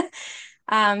hell.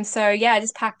 So yeah, I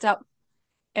just packed up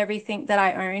everything that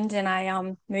I owned, and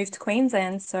I moved to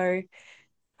Queensland. So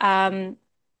um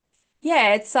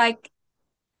yeah, it's like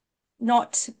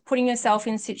not putting yourself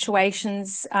in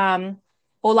situations,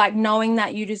 or like knowing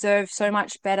that you deserve so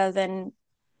much better than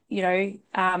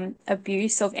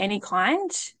abuse of any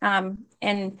kind.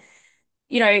 And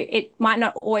it might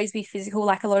not always be physical.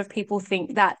 Like a lot of people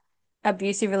think that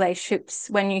abusive relationships,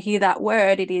 when you hear that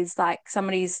word, it is like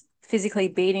somebody's physically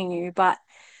beating you. But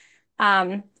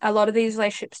a lot of these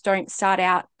relationships don't start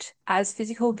out as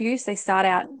physical abuse. They start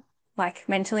out like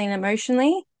mentally and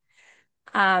emotionally.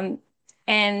 Um,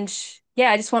 and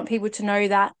yeah, I just want people to know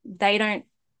that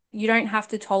you don't have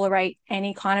to tolerate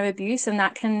any kind of abuse, and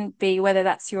that can be whether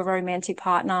that's your romantic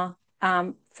partner,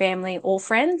 family, or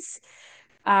friends.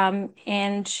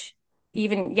 And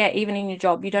even in your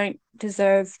job, you don't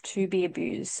deserve to be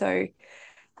abused. So,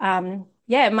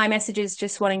 yeah, my message is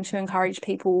just wanting to encourage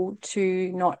people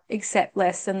to not accept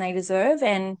less than they deserve,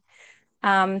 and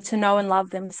to know and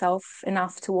love themselves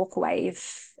enough to walk away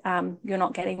if you're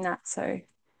not getting that. So,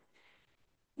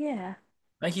 yeah,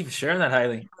 Thank you for sharing that,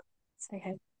 Haylee. it's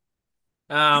okay.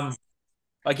 Um,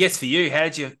 I guess for you, how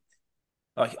did you?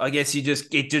 I guess did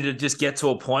it just get to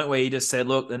a point where you just said,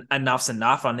 "Look, enough's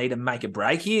enough. I need to make a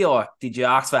break here," or did you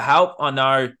ask for help? I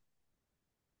know.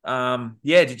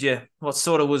 Yeah. Did you? What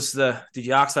sort of was the? Did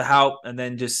you ask for help and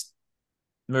then just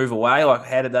move away? Like,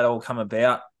 how did that all come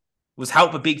about? Was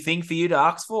help a big thing for you to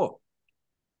ask for?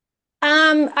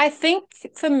 I think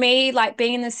for me, like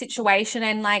being in the situation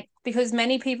and like because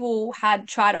many people had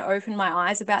tried to open my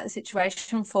eyes about the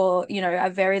situation for, a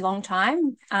very long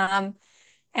time.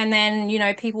 And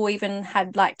then, people even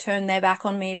had like turned their back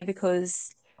on me because,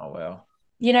 Oh wow.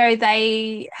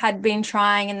 they had been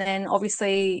trying and then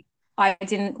obviously I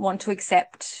didn't want to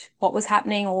accept what was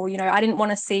happening or, I didn't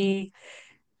want to see,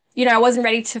 I wasn't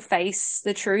ready to face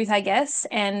the truth, I guess.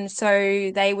 And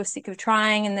so they were sick of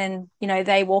trying and then,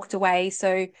 they walked away.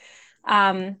 So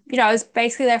I was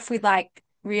basically left with like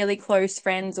really close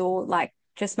friends or like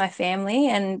just my family,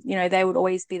 and they would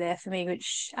always be there for me,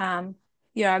 which I'm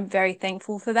very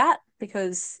thankful for that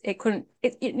because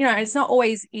it's not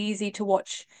always easy to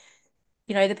watch,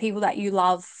 the people that you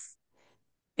love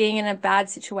being in a bad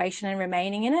situation and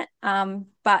remaining in it.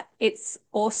 But it's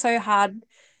also hard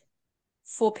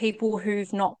for people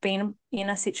who've not been in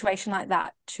a situation like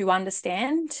that to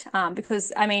understand.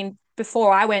 Because I mean,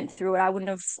 before I went through it, I wouldn't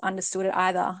have understood it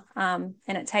either. And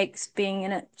it takes being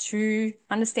in it to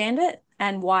understand it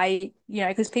and why,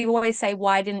 because people always say,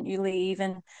 why didn't you leave?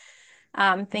 And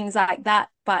things like that.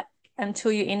 But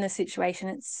until you're in the situation,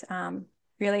 it's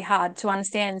really hard to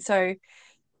understand. So,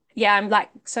 yeah, I'm like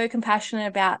so compassionate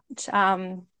about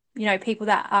people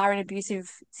that are in abusive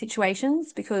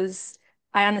situations because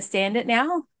I understand it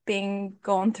now, being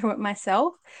gone through it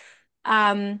myself.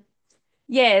 Um,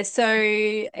 yeah, so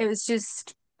it was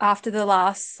just after the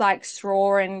last like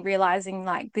straw and realizing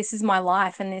like this is my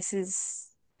life and this is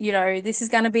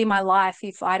going to be my life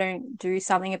if I don't do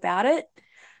something about it.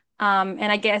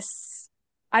 And I guess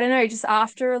I don't know, just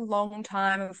after a long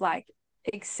time of like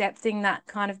accepting that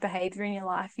kind of behavior in your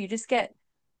life, you just get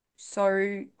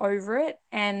so over it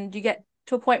and you get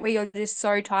to a point where you're just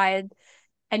so tired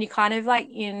and you're kind of like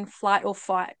in flight or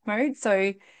fight mode.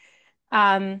 So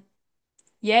um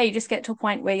yeah, you just get to a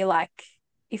point where you're like,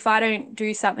 if I don't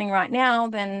do something right now,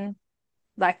 then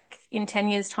like in 10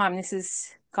 years time this is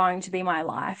going to be my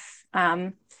life.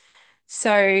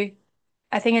 So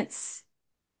I think it's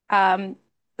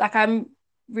like I'm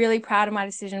really proud of my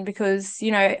decision because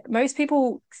most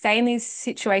people stay in these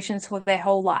situations for their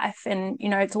whole life and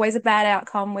it's always a bad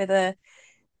outcome whether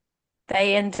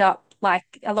they end up like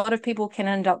a lot of people can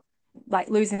end up like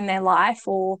losing their life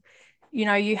or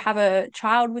you have a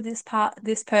child with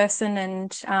this person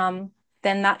and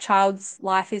then that child's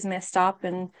life is messed up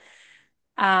and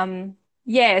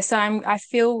yeah, so I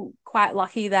feel quite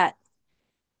lucky that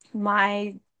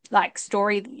my like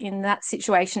story in that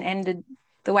situation ended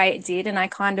the way it did and I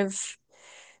kind of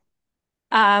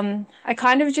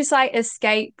just like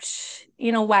escaped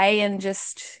in a way and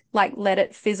just like let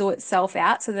it fizzle itself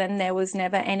out. So then there was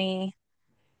never anything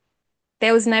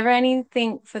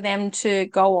for them to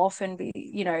go off and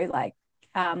be, like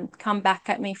come back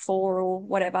at me for or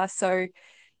whatever. So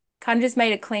kind of just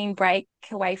made a clean break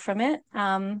away from it.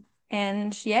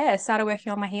 And yeah, started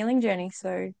working on my healing journey.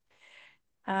 So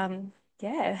um,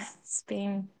 yeah, it's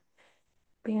been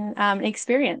an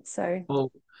experience. So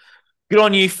Well, good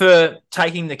on you for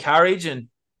taking the courage and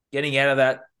getting out of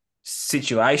that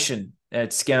situation.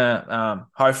 It's gonna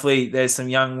hopefully there's some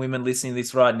young women listening to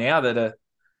this right now that are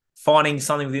finding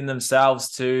something within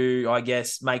themselves to, I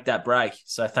guess, make that break.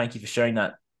 So thank you for sharing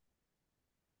that.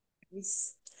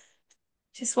 it's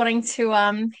just wanting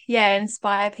to yeah,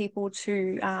 inspire people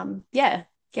to yeah,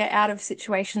 get out of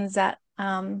situations that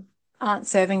aren't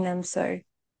serving them. So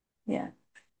yeah.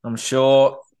 I'm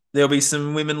sure there'll be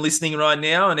some women listening right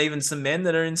now and even some men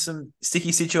that are in some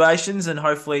sticky situations. And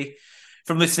hopefully,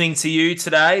 from listening to you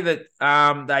today,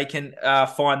 that they can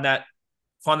find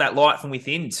that light from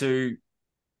within to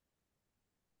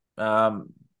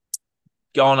um,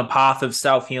 go on a path of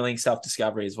self healing, self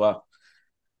discovery as well.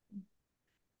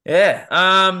 Yeah.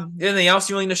 Anything else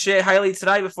you're willing to share, Haylee,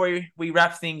 today before we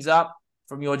wrap things up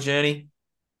from your journey?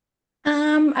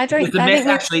 I If don't there's a I mess, think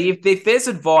we've actually, if there's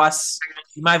advice,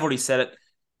 you may have already said it.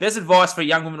 There's advice for a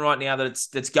young woman right now that's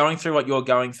going through what you're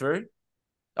going through.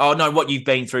 Oh no, what you've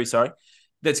been through. Sorry,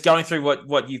 that's going through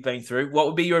what you've been through. What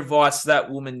would be your advice to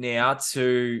that woman now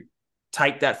to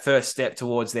take that first step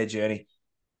towards their journey?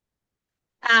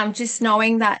 just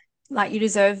knowing that like you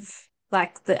deserve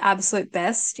like the absolute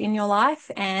best in your life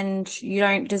and you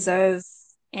don't deserve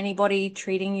anybody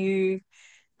treating you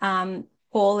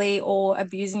poorly or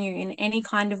abusing you in any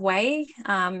kind of way.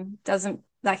 Doesn't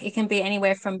like it can be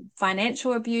anywhere from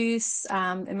financial abuse,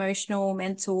 emotional,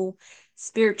 mental,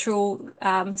 spiritual,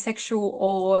 sexual,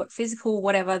 or physical,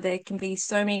 whatever. There can be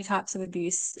so many types of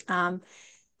abuse. But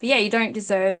yeah, you don't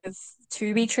deserve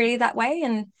to be treated that way.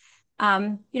 And,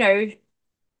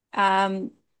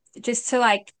 um, just to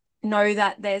like know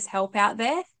that there's help out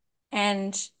there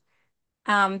and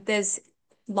there's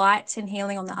light and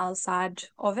healing on the other side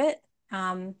of it.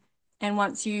 And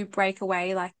once you break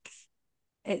away, like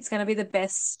it's going to be the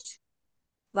best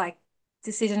like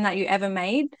decision that you ever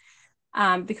made.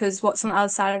 Because what's on the other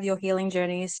side of your healing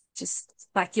journey is just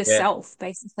like Yeah. yourself,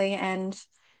 basically. And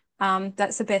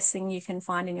that's the best thing you can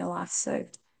find in your life. So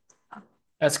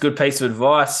That's a good piece of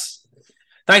advice.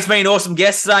 Thanks for being an awesome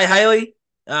guest today, Haylee.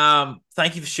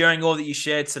 Thank you for sharing all that you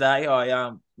shared today.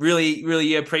 I really,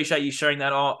 really appreciate you sharing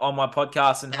that on my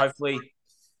podcast, and hopefully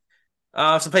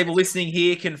some people listening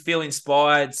here can feel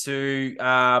inspired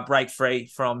to break free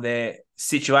from their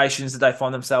situations that they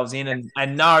find themselves in,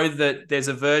 and know that there's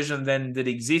a version then that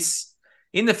exists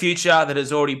in the future that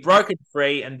has already broken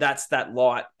free, and that's that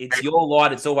light. It's your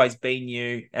light. It's always been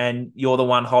you, and you're the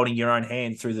one holding your own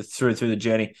hand through the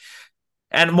journey.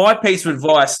 And my piece of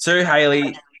advice too,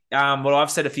 Haylee, what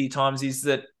I've said a few times is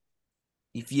that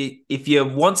if you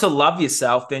want to love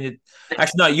yourself, then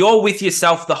actually no, you're with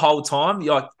yourself the whole time.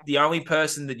 You're like the only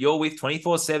person that you're with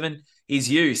 24/7 is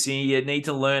you. So you need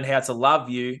to learn how to love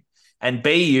you and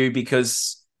be you,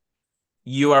 because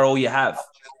you are all you have.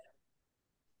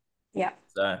 yeah,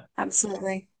 So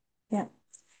absolutely. Yeah.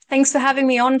 Thanks for having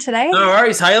me on today. no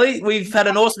worries, Haylee. We've had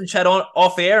an awesome chat on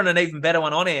off air and an even better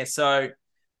one on air. So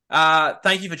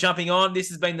thank you for jumping on. This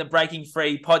has been the Breaking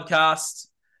Free podcast.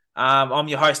 I'm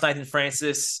your host, Nathan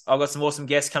Francis. I've got some awesome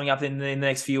guests coming up in the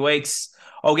next few weeks.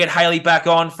 I'll get Haylee back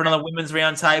on for another women's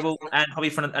roundtable and probably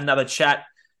for another chat.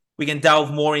 We can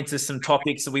delve more into some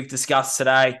topics that we've discussed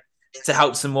today to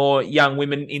help some more young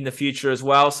women in the future as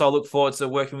well. So I look forward to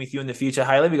working with you in the future,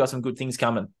 Haylee. We've got some good things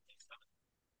coming.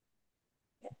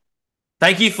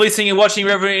 Thank you for listening and watching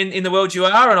wherever in the world you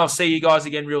are, and I'll see you guys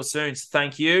again real soon. So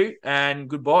thank you and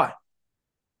goodbye.